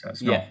be. So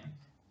it's not,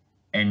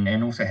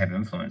 and also have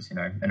influence, you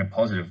know, in a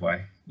positive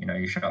way. You know,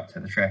 you show up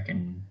to the track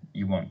and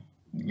you want,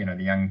 you know,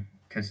 the young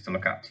kids to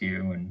look up to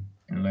you and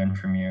learn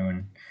from you,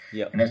 and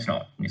that's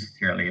not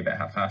necessarily about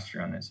how fast you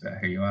run, that's about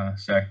who you are.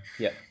 So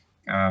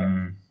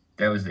that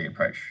was the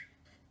approach,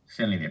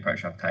 certainly the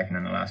approach I've taken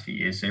in the last few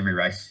years. So every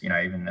race, you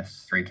know, even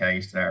this 3K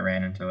yesterday, I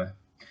ran into a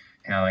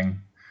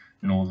howling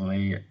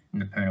northerly in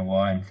the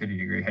Punawai and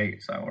 30-degree heat.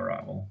 It's like, all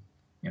right, well,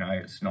 you know,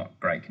 it's not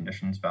great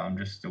conditions, but I'm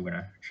just still going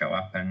to show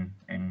up and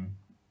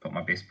put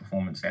my best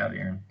performance out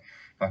there. And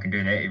if I can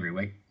do that every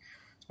week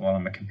while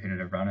I'm a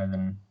competitive runner,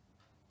 then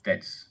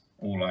that's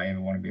all I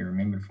ever want to be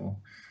remembered for.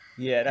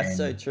 Yeah, that's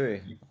so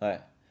true.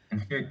 Like,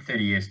 in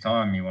 30 years'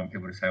 time, you want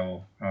people to say,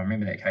 well, I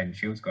remember that Caden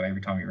Shields guy.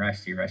 Every time he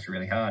raced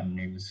really hard, and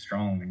he was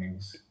strong, and he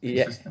was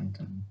consistent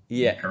and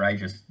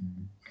courageous.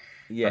 And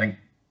I think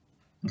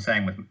the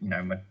same with, you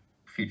know, my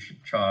future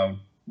child,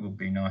 will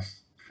be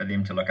nice for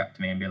them to look up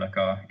to me and be like,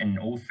 oh, in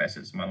all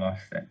facets of my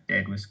life, that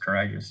Dad was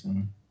courageous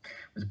and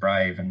was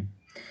brave. And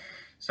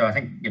so I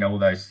think, you know, all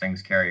those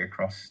things carry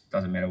across,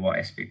 doesn't matter what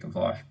aspect of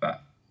life,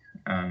 but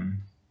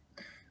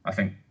I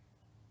think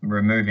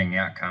removing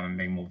outcome and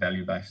being more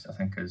value-based, I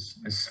think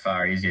is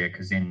far easier,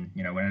 because then,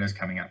 you know, when it is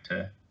coming up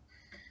to,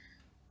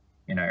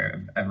 you know,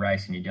 a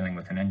race and you're dealing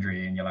with an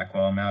injury and you're like,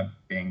 well, am I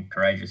being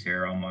courageous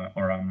here,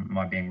 or am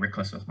I being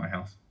reckless with my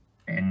health?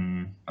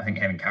 And I think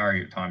having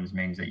courage at times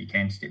means that you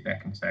can step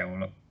back and say,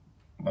 well, look,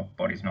 my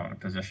body's not in a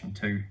position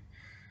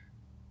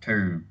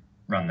to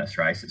run this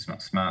race. It's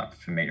not smart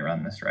for me to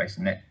run this race.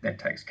 And that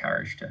takes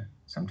courage to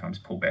sometimes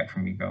pull back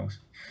from your goals.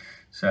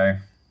 So,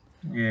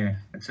 yeah,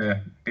 it's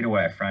a better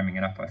way of framing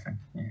it up, I think.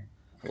 Yeah.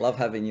 I love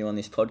having you on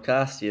this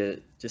podcast. You're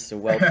just a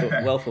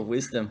wealth of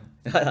wisdom.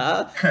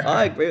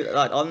 I agree.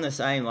 Like, I'm the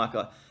same. Like,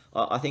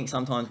 I think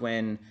sometimes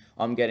when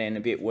I'm getting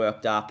a bit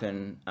worked up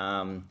and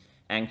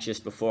anxious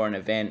before an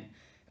event,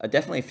 I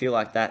definitely feel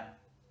like that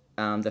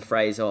the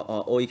phrase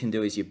all you can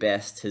do is your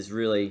best has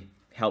really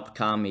helped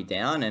calm me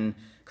down, and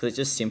because it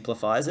just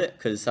simplifies it,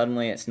 because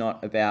suddenly it's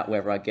not about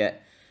whether I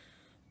get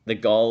the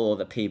goal or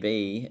the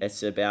PB,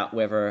 it's about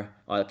whether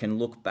I can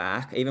look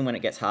back, even when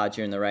it gets hard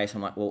during the race.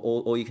 I'm like, well,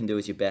 all you can do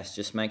is your best.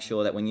 Just make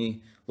sure that when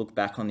you look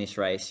back on this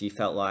race, you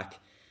felt like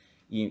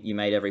you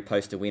made every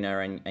post a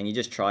winner, and you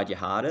just tried your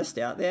hardest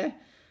out there.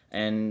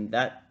 And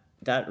that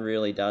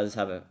really does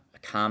have a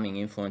calming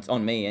influence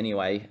on me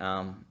anyway,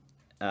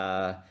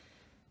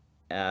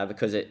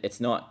 because it's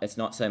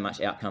not so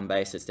much outcome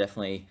based. It's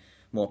definitely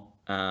more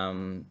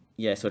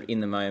sort of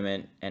in the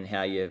moment, and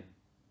how you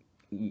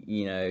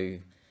know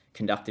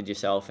conducted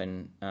yourself.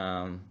 And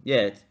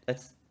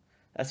that's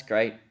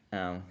great,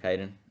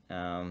 Caden.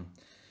 I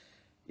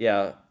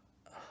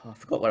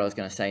forgot what I was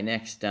going to say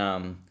next.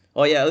 It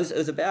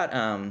was about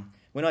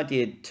when I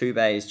did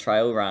Tubay's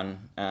trail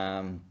run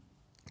a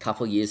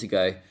couple of years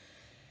ago.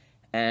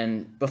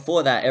 And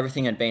before that,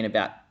 everything had been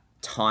about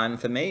time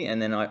for me. And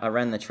then I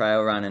ran the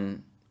trail run,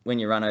 and when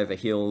you run over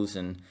hills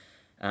and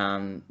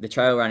the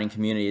trail running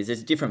community,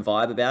 there's a different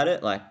vibe about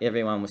it. Like,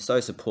 everyone was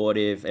so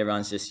supportive.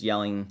 Everyone's just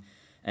yelling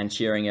and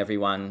cheering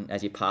everyone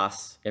as you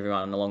pass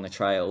everyone along the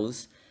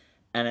trails.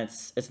 And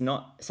it's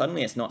not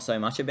so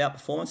much about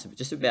performance, it's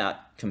just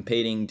about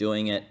competing,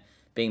 doing it,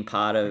 being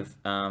part of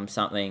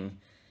something.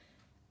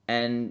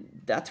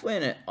 And that's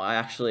when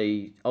I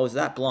was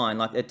that blind.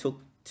 Like, it took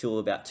till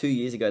about 2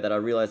 years ago that I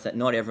realized that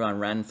not everyone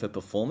ran for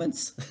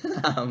performance.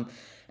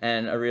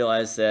 And I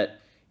realized that,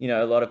 you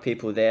know, a lot of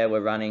people there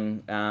were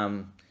running,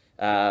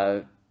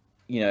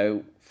 you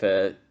know,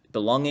 for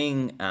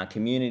belonging,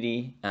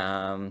 community,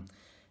 and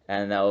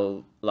they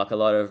were, like, a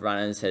lot of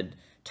runners had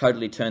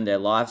totally turned their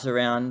lives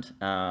around,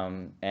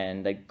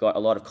 and they got a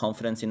lot of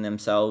confidence in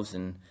themselves,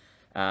 and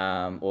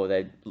or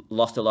they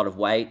lost a lot of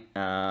weight,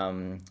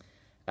 and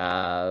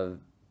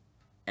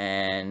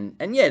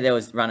there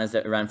was runners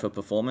that ran for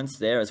performance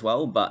there as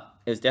well, but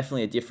it was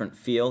definitely a different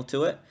feel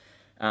to it,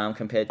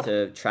 compared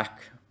to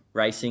track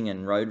racing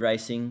and road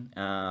racing,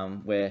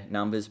 where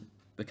numbers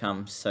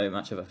become so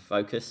much of a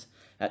focus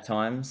at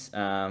times.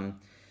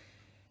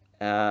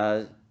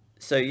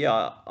 So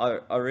yeah,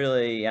 I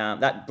really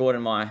that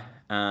broadened my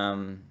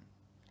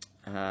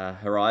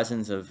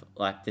horizons of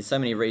like. There's so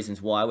many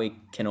reasons why we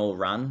can all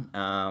run,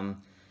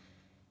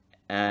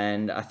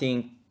 and I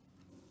think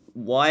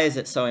why is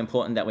it so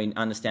important that we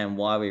understand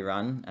why we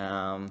run?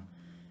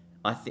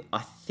 I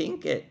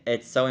think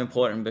it's so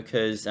important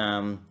because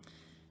I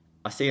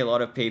see a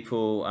lot of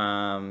people.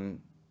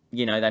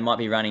 They might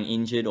be running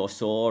injured or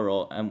sore,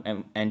 or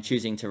and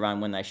choosing to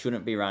run when they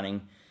shouldn't be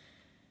running,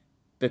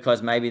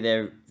 because maybe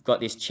they've got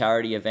this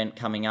charity event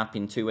coming up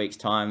in 2 weeks'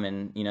 time,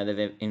 and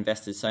they've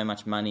invested so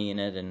much money in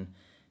it, and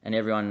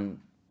everyone,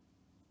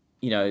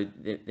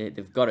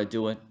 they've got to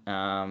do it.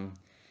 And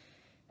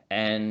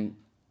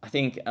I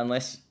think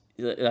unless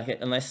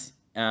the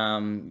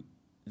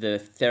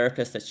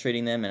therapist that's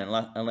treating them,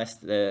 and unless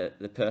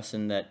the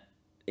person that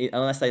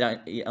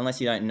unless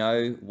you don't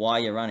know why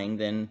you're running,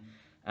 then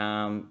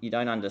you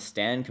don't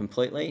understand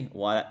completely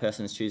why that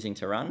person is choosing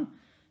to run.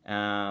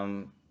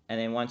 And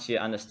then once you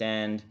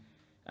understand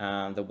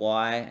the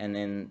why, and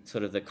then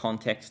sort of the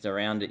context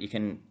around it, you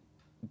can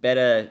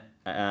better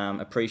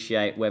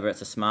appreciate whether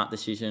it's a smart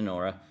decision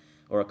or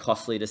a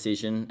costly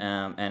decision,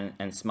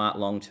 and smart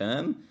long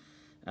term.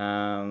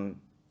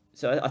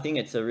 So I think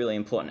it's a really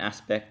important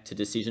aspect to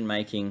decision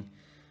making.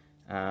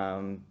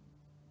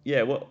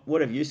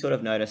 What have you sort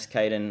of noticed,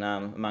 Caden,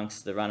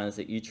 amongst the runners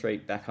that you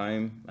treat back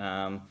home,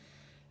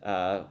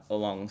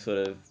 along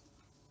sort of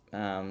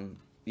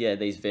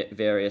these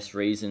various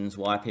reasons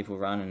why people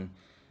run,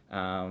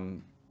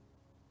 and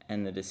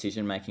the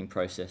decision making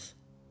process?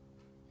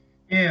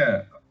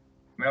 Yeah,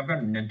 I mean, I've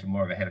gotten into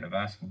more of a habit of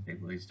asking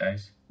people these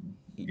days.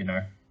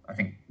 I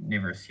think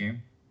never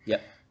assume.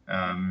 Yep.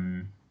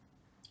 And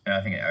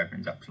I think it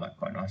opens up to like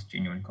quite a nice,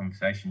 genuine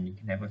conversation you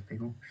can have with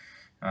people.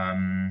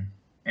 And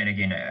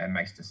again, it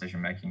makes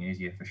decision making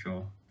easier for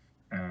sure.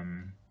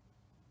 And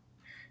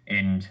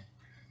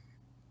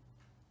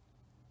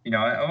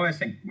I always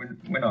think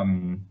when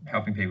I'm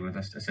helping people with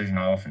this decision,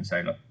 I often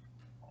say, look,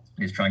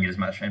 let's try and get as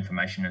much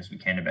information as we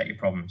can about your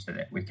problem, so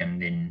that we can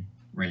then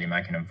really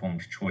make an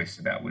informed choice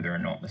about whether or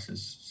not this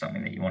is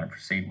something that you want to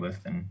proceed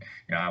with, and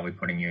are we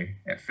putting you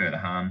at further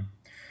harm.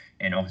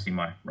 And obviously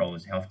my role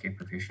as a healthcare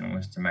professional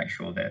is to make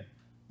sure that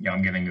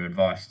I'm giving you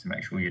advice to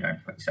make sure you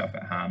don't put yourself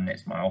at harm.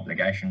 That's my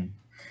obligation.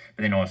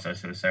 But then also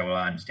sort of say, well,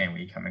 I understand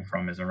where you're coming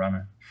from as a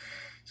runner.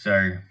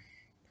 So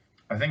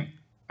I think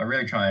I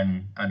really try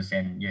and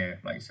understand,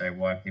 like you say,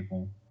 why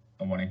people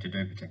are wanting to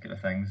do particular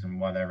things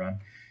and why they run.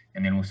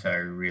 And then also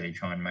really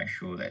try and make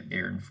sure that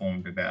they're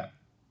informed about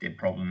their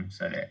problem,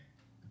 so that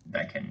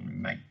they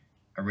can make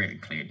a really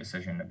clear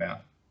decision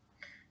about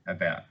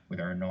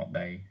whether or not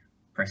they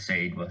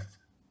proceed with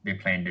their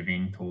planned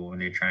event or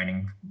their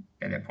training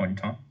at that point in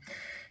time.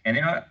 And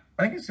then I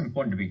think it's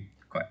important to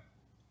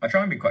I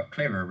try and be quite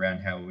clever around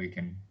how we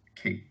can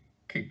keep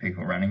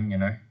people running,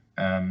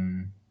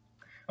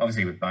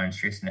 obviously with bone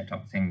stress and that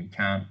type of thing, you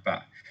can't,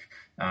 but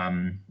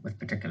with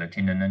particular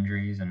tendon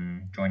injuries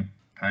and joint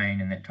pain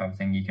and that type of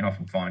thing, you can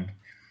often find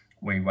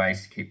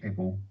ways to keep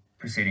people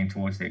proceeding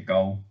towards their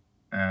goal.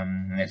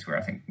 And that's where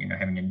I think,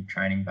 having your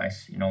training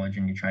base, your knowledge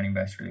and your training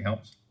base really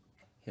helps.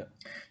 Yep.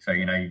 So,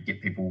 you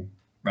get people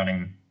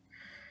running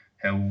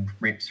hill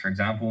reps, for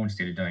example,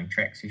 instead of doing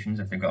track sessions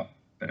if they've got a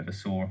bit of a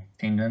sore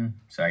tendon.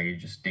 So you're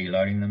just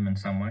deloading them in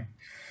some way.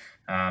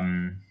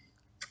 And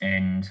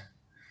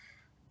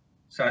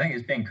so I think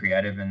it's being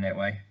creative in that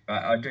way.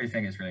 But I do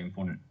think it's really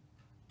important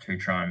to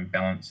try and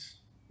balance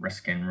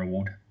risk and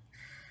reward.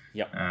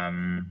 Yep.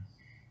 And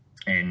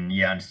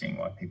understanding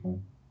why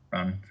people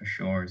run for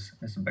sure is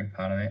a big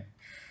part of that.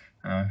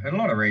 For a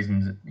lot of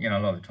reasons, a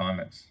lot of the time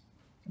it's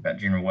about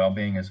general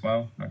well-being as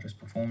well, not just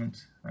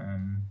performance.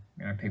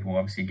 People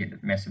obviously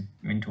get massive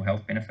mental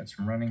health benefits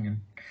from running,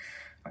 and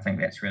I think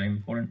that's really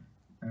important.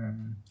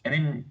 And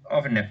then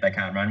often if they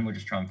can't run, we'll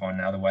just try and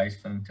find other ways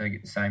for them to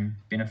get the same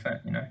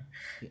benefit,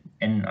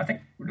 And I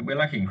think we're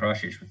lucky in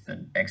Christchurch with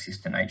the access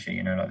to nature,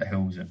 like the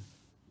hills are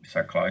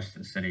so close to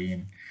the city,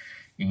 and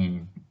you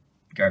can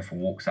go for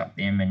walks up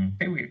them, and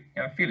people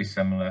get fairly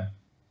similar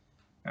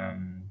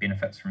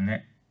benefits from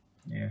that.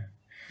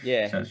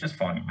 Yeah. So it's just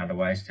finding other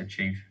ways to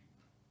achieve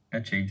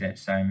that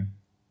same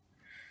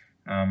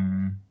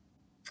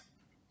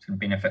sort of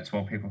benefits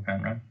while people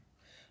can't run.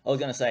 I was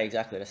going to say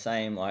exactly the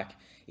same. Like,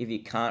 if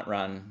you can't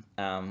run,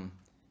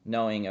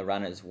 knowing a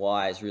runner's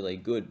why is really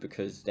good,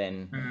 because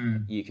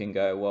then you can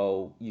go,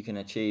 well, you can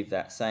achieve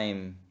that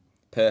same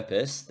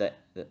purpose that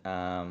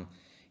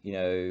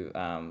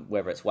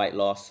whether it's weight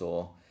loss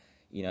or,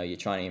 you're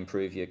trying to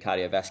improve your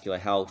cardiovascular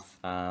health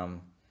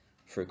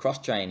through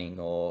cross-training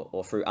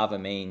or through other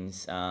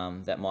means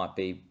that might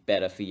be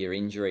better for your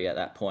injury at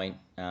that point.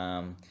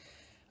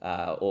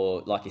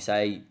 Or like you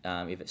say,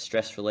 if it's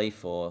stress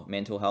relief or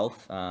mental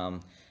health,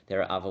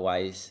 there are other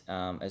ways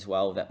as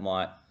well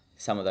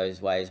some of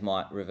those ways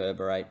might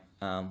reverberate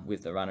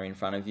with the runner in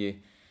front of you.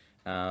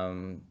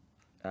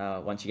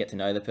 Once you get to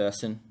know the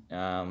person,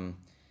 to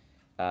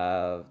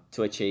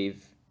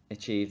achieve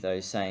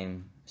those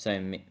same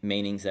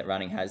meanings that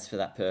running has for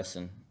that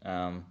person.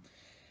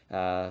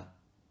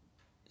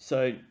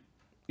 So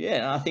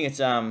Yeah, no, I think it's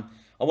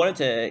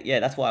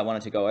that's why I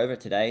wanted to go over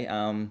it today.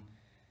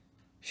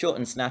 Short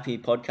and snappy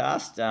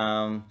podcast.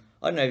 I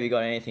don't know if you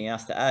got anything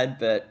else to add,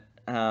 but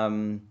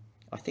I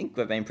think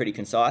we've been pretty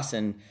concise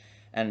and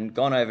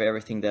gone over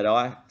everything that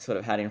I sort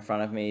of had in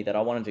front of me that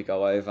I wanted to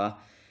go over.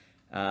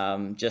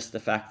 Just the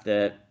fact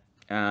that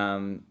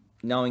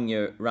knowing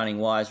your running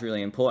why is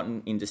really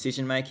important in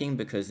decision making,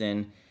 because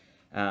then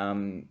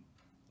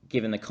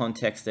given the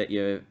context that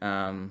you're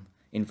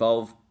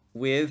involved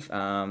with,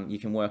 you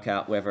can work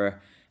out whether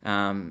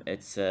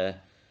it's a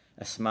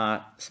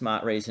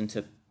smart reason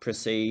to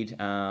proceed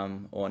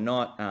or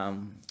not.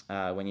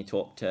 When you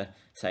talk to,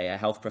 say, a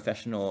health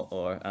professional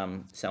or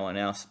someone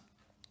else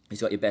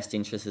who's got your best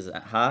interests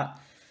at heart,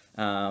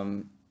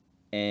 and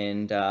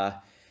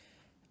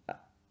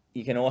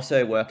you can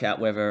also work out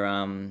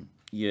whether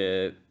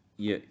your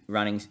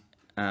running's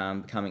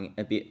becoming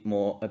a bit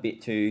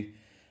too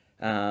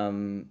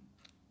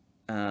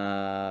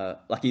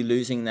like you're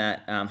losing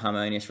that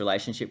harmonious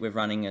relationship with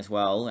running as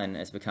well, and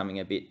it's becoming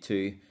a bit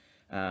too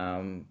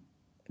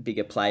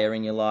bigger player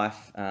in your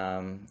life,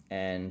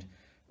 and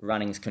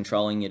running's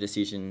controlling your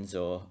decisions,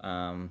 or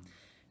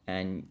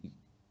and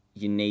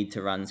you need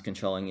to run's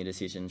controlling your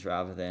decisions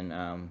rather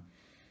than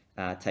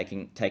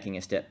taking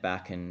a step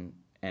back and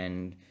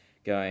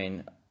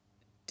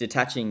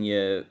detaching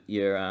your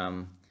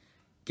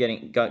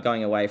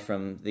going away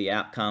from the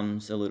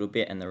outcomes a little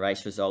bit and the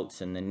race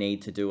results and the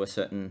need to do a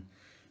certain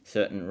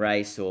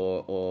race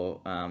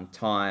or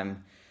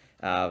time,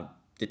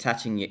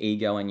 detaching your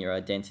ego and your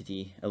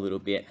identity a little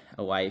bit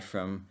away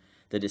from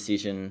the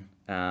decision,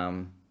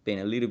 being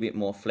a little bit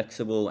more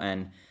flexible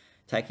and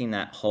taking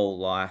that whole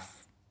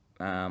life,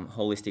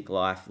 holistic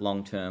life,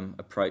 long-term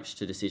approach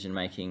to decision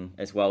making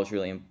as well is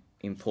really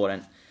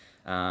important.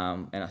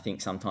 And I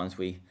think sometimes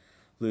we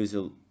lose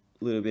a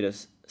little bit of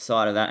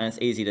sight of that, and it's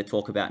easy to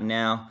talk about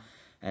now,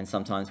 and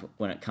sometimes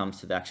when it comes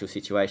to the actual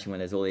situation when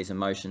there's all these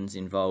emotions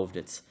involved,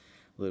 it's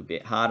a little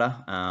bit harder.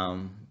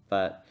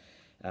 But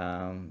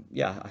I'm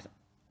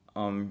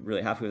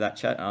really happy with that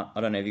chat.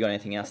 I don't know if you got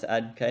anything else to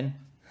add, Caden?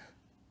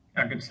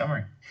 A good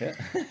summary. Yeah.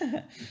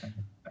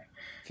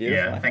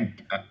 Yeah, I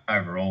think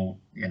overall,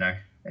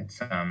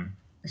 it's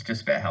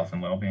just about health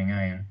and well-being,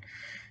 and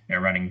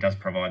running does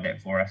provide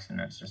that for us,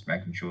 and it's just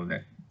making sure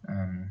that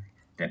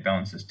that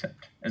balance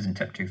isn't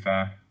tipped too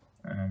far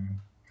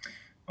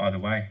either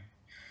way.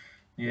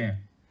 Yeah,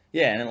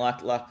 and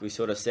like we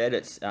sort of said,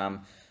 it's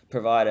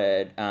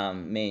provided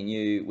me and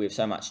you with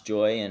so much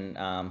joy, and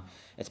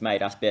it's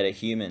made us better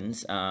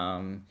humans,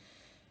 and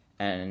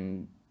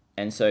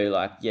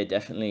so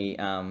definitely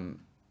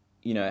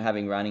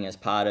having running as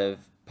part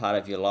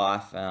of your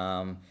life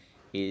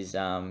is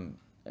a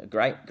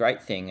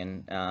great thing,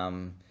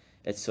 and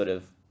it's sort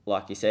of,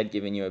 like you said,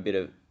 giving you a bit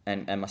of,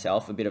 and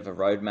myself, a bit of a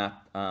roadmap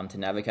to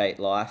navigate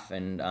life,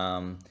 and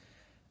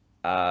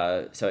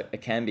so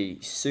it can be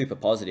super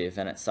positive,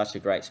 and it's such a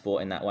great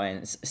sport in that way,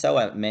 and so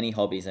are many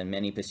hobbies and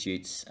many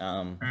pursuits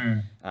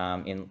in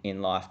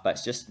life, but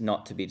it's just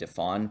not to be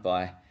defined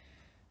by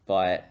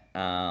it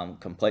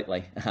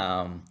completely,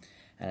 and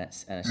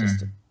it's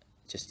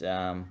just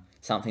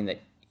something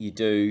that you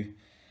do,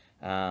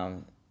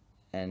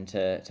 and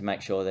to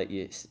make sure that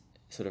you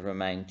sort of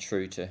remain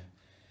true to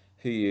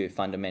who you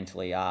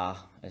fundamentally are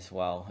as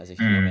well as a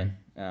human.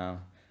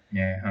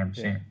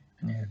 100%.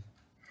 Yeah.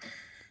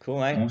 Cool,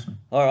 mate. Awesome.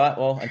 All right.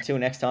 Well, until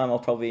next time, I'll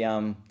probably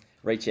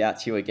reach out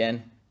to you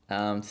again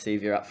to see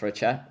if you're up for a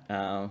chat.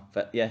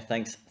 But yeah,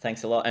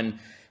 thanks a lot, and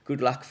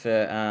good luck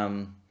for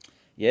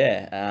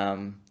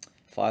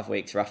 5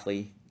 weeks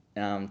roughly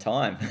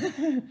time.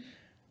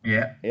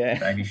 Yeah.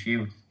 Baby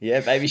Shields.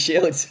 Yeah, Baby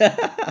Shields.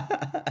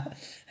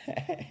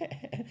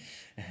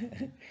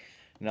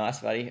 Nice,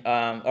 buddy.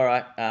 All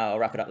right. I'll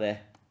wrap it up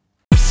there.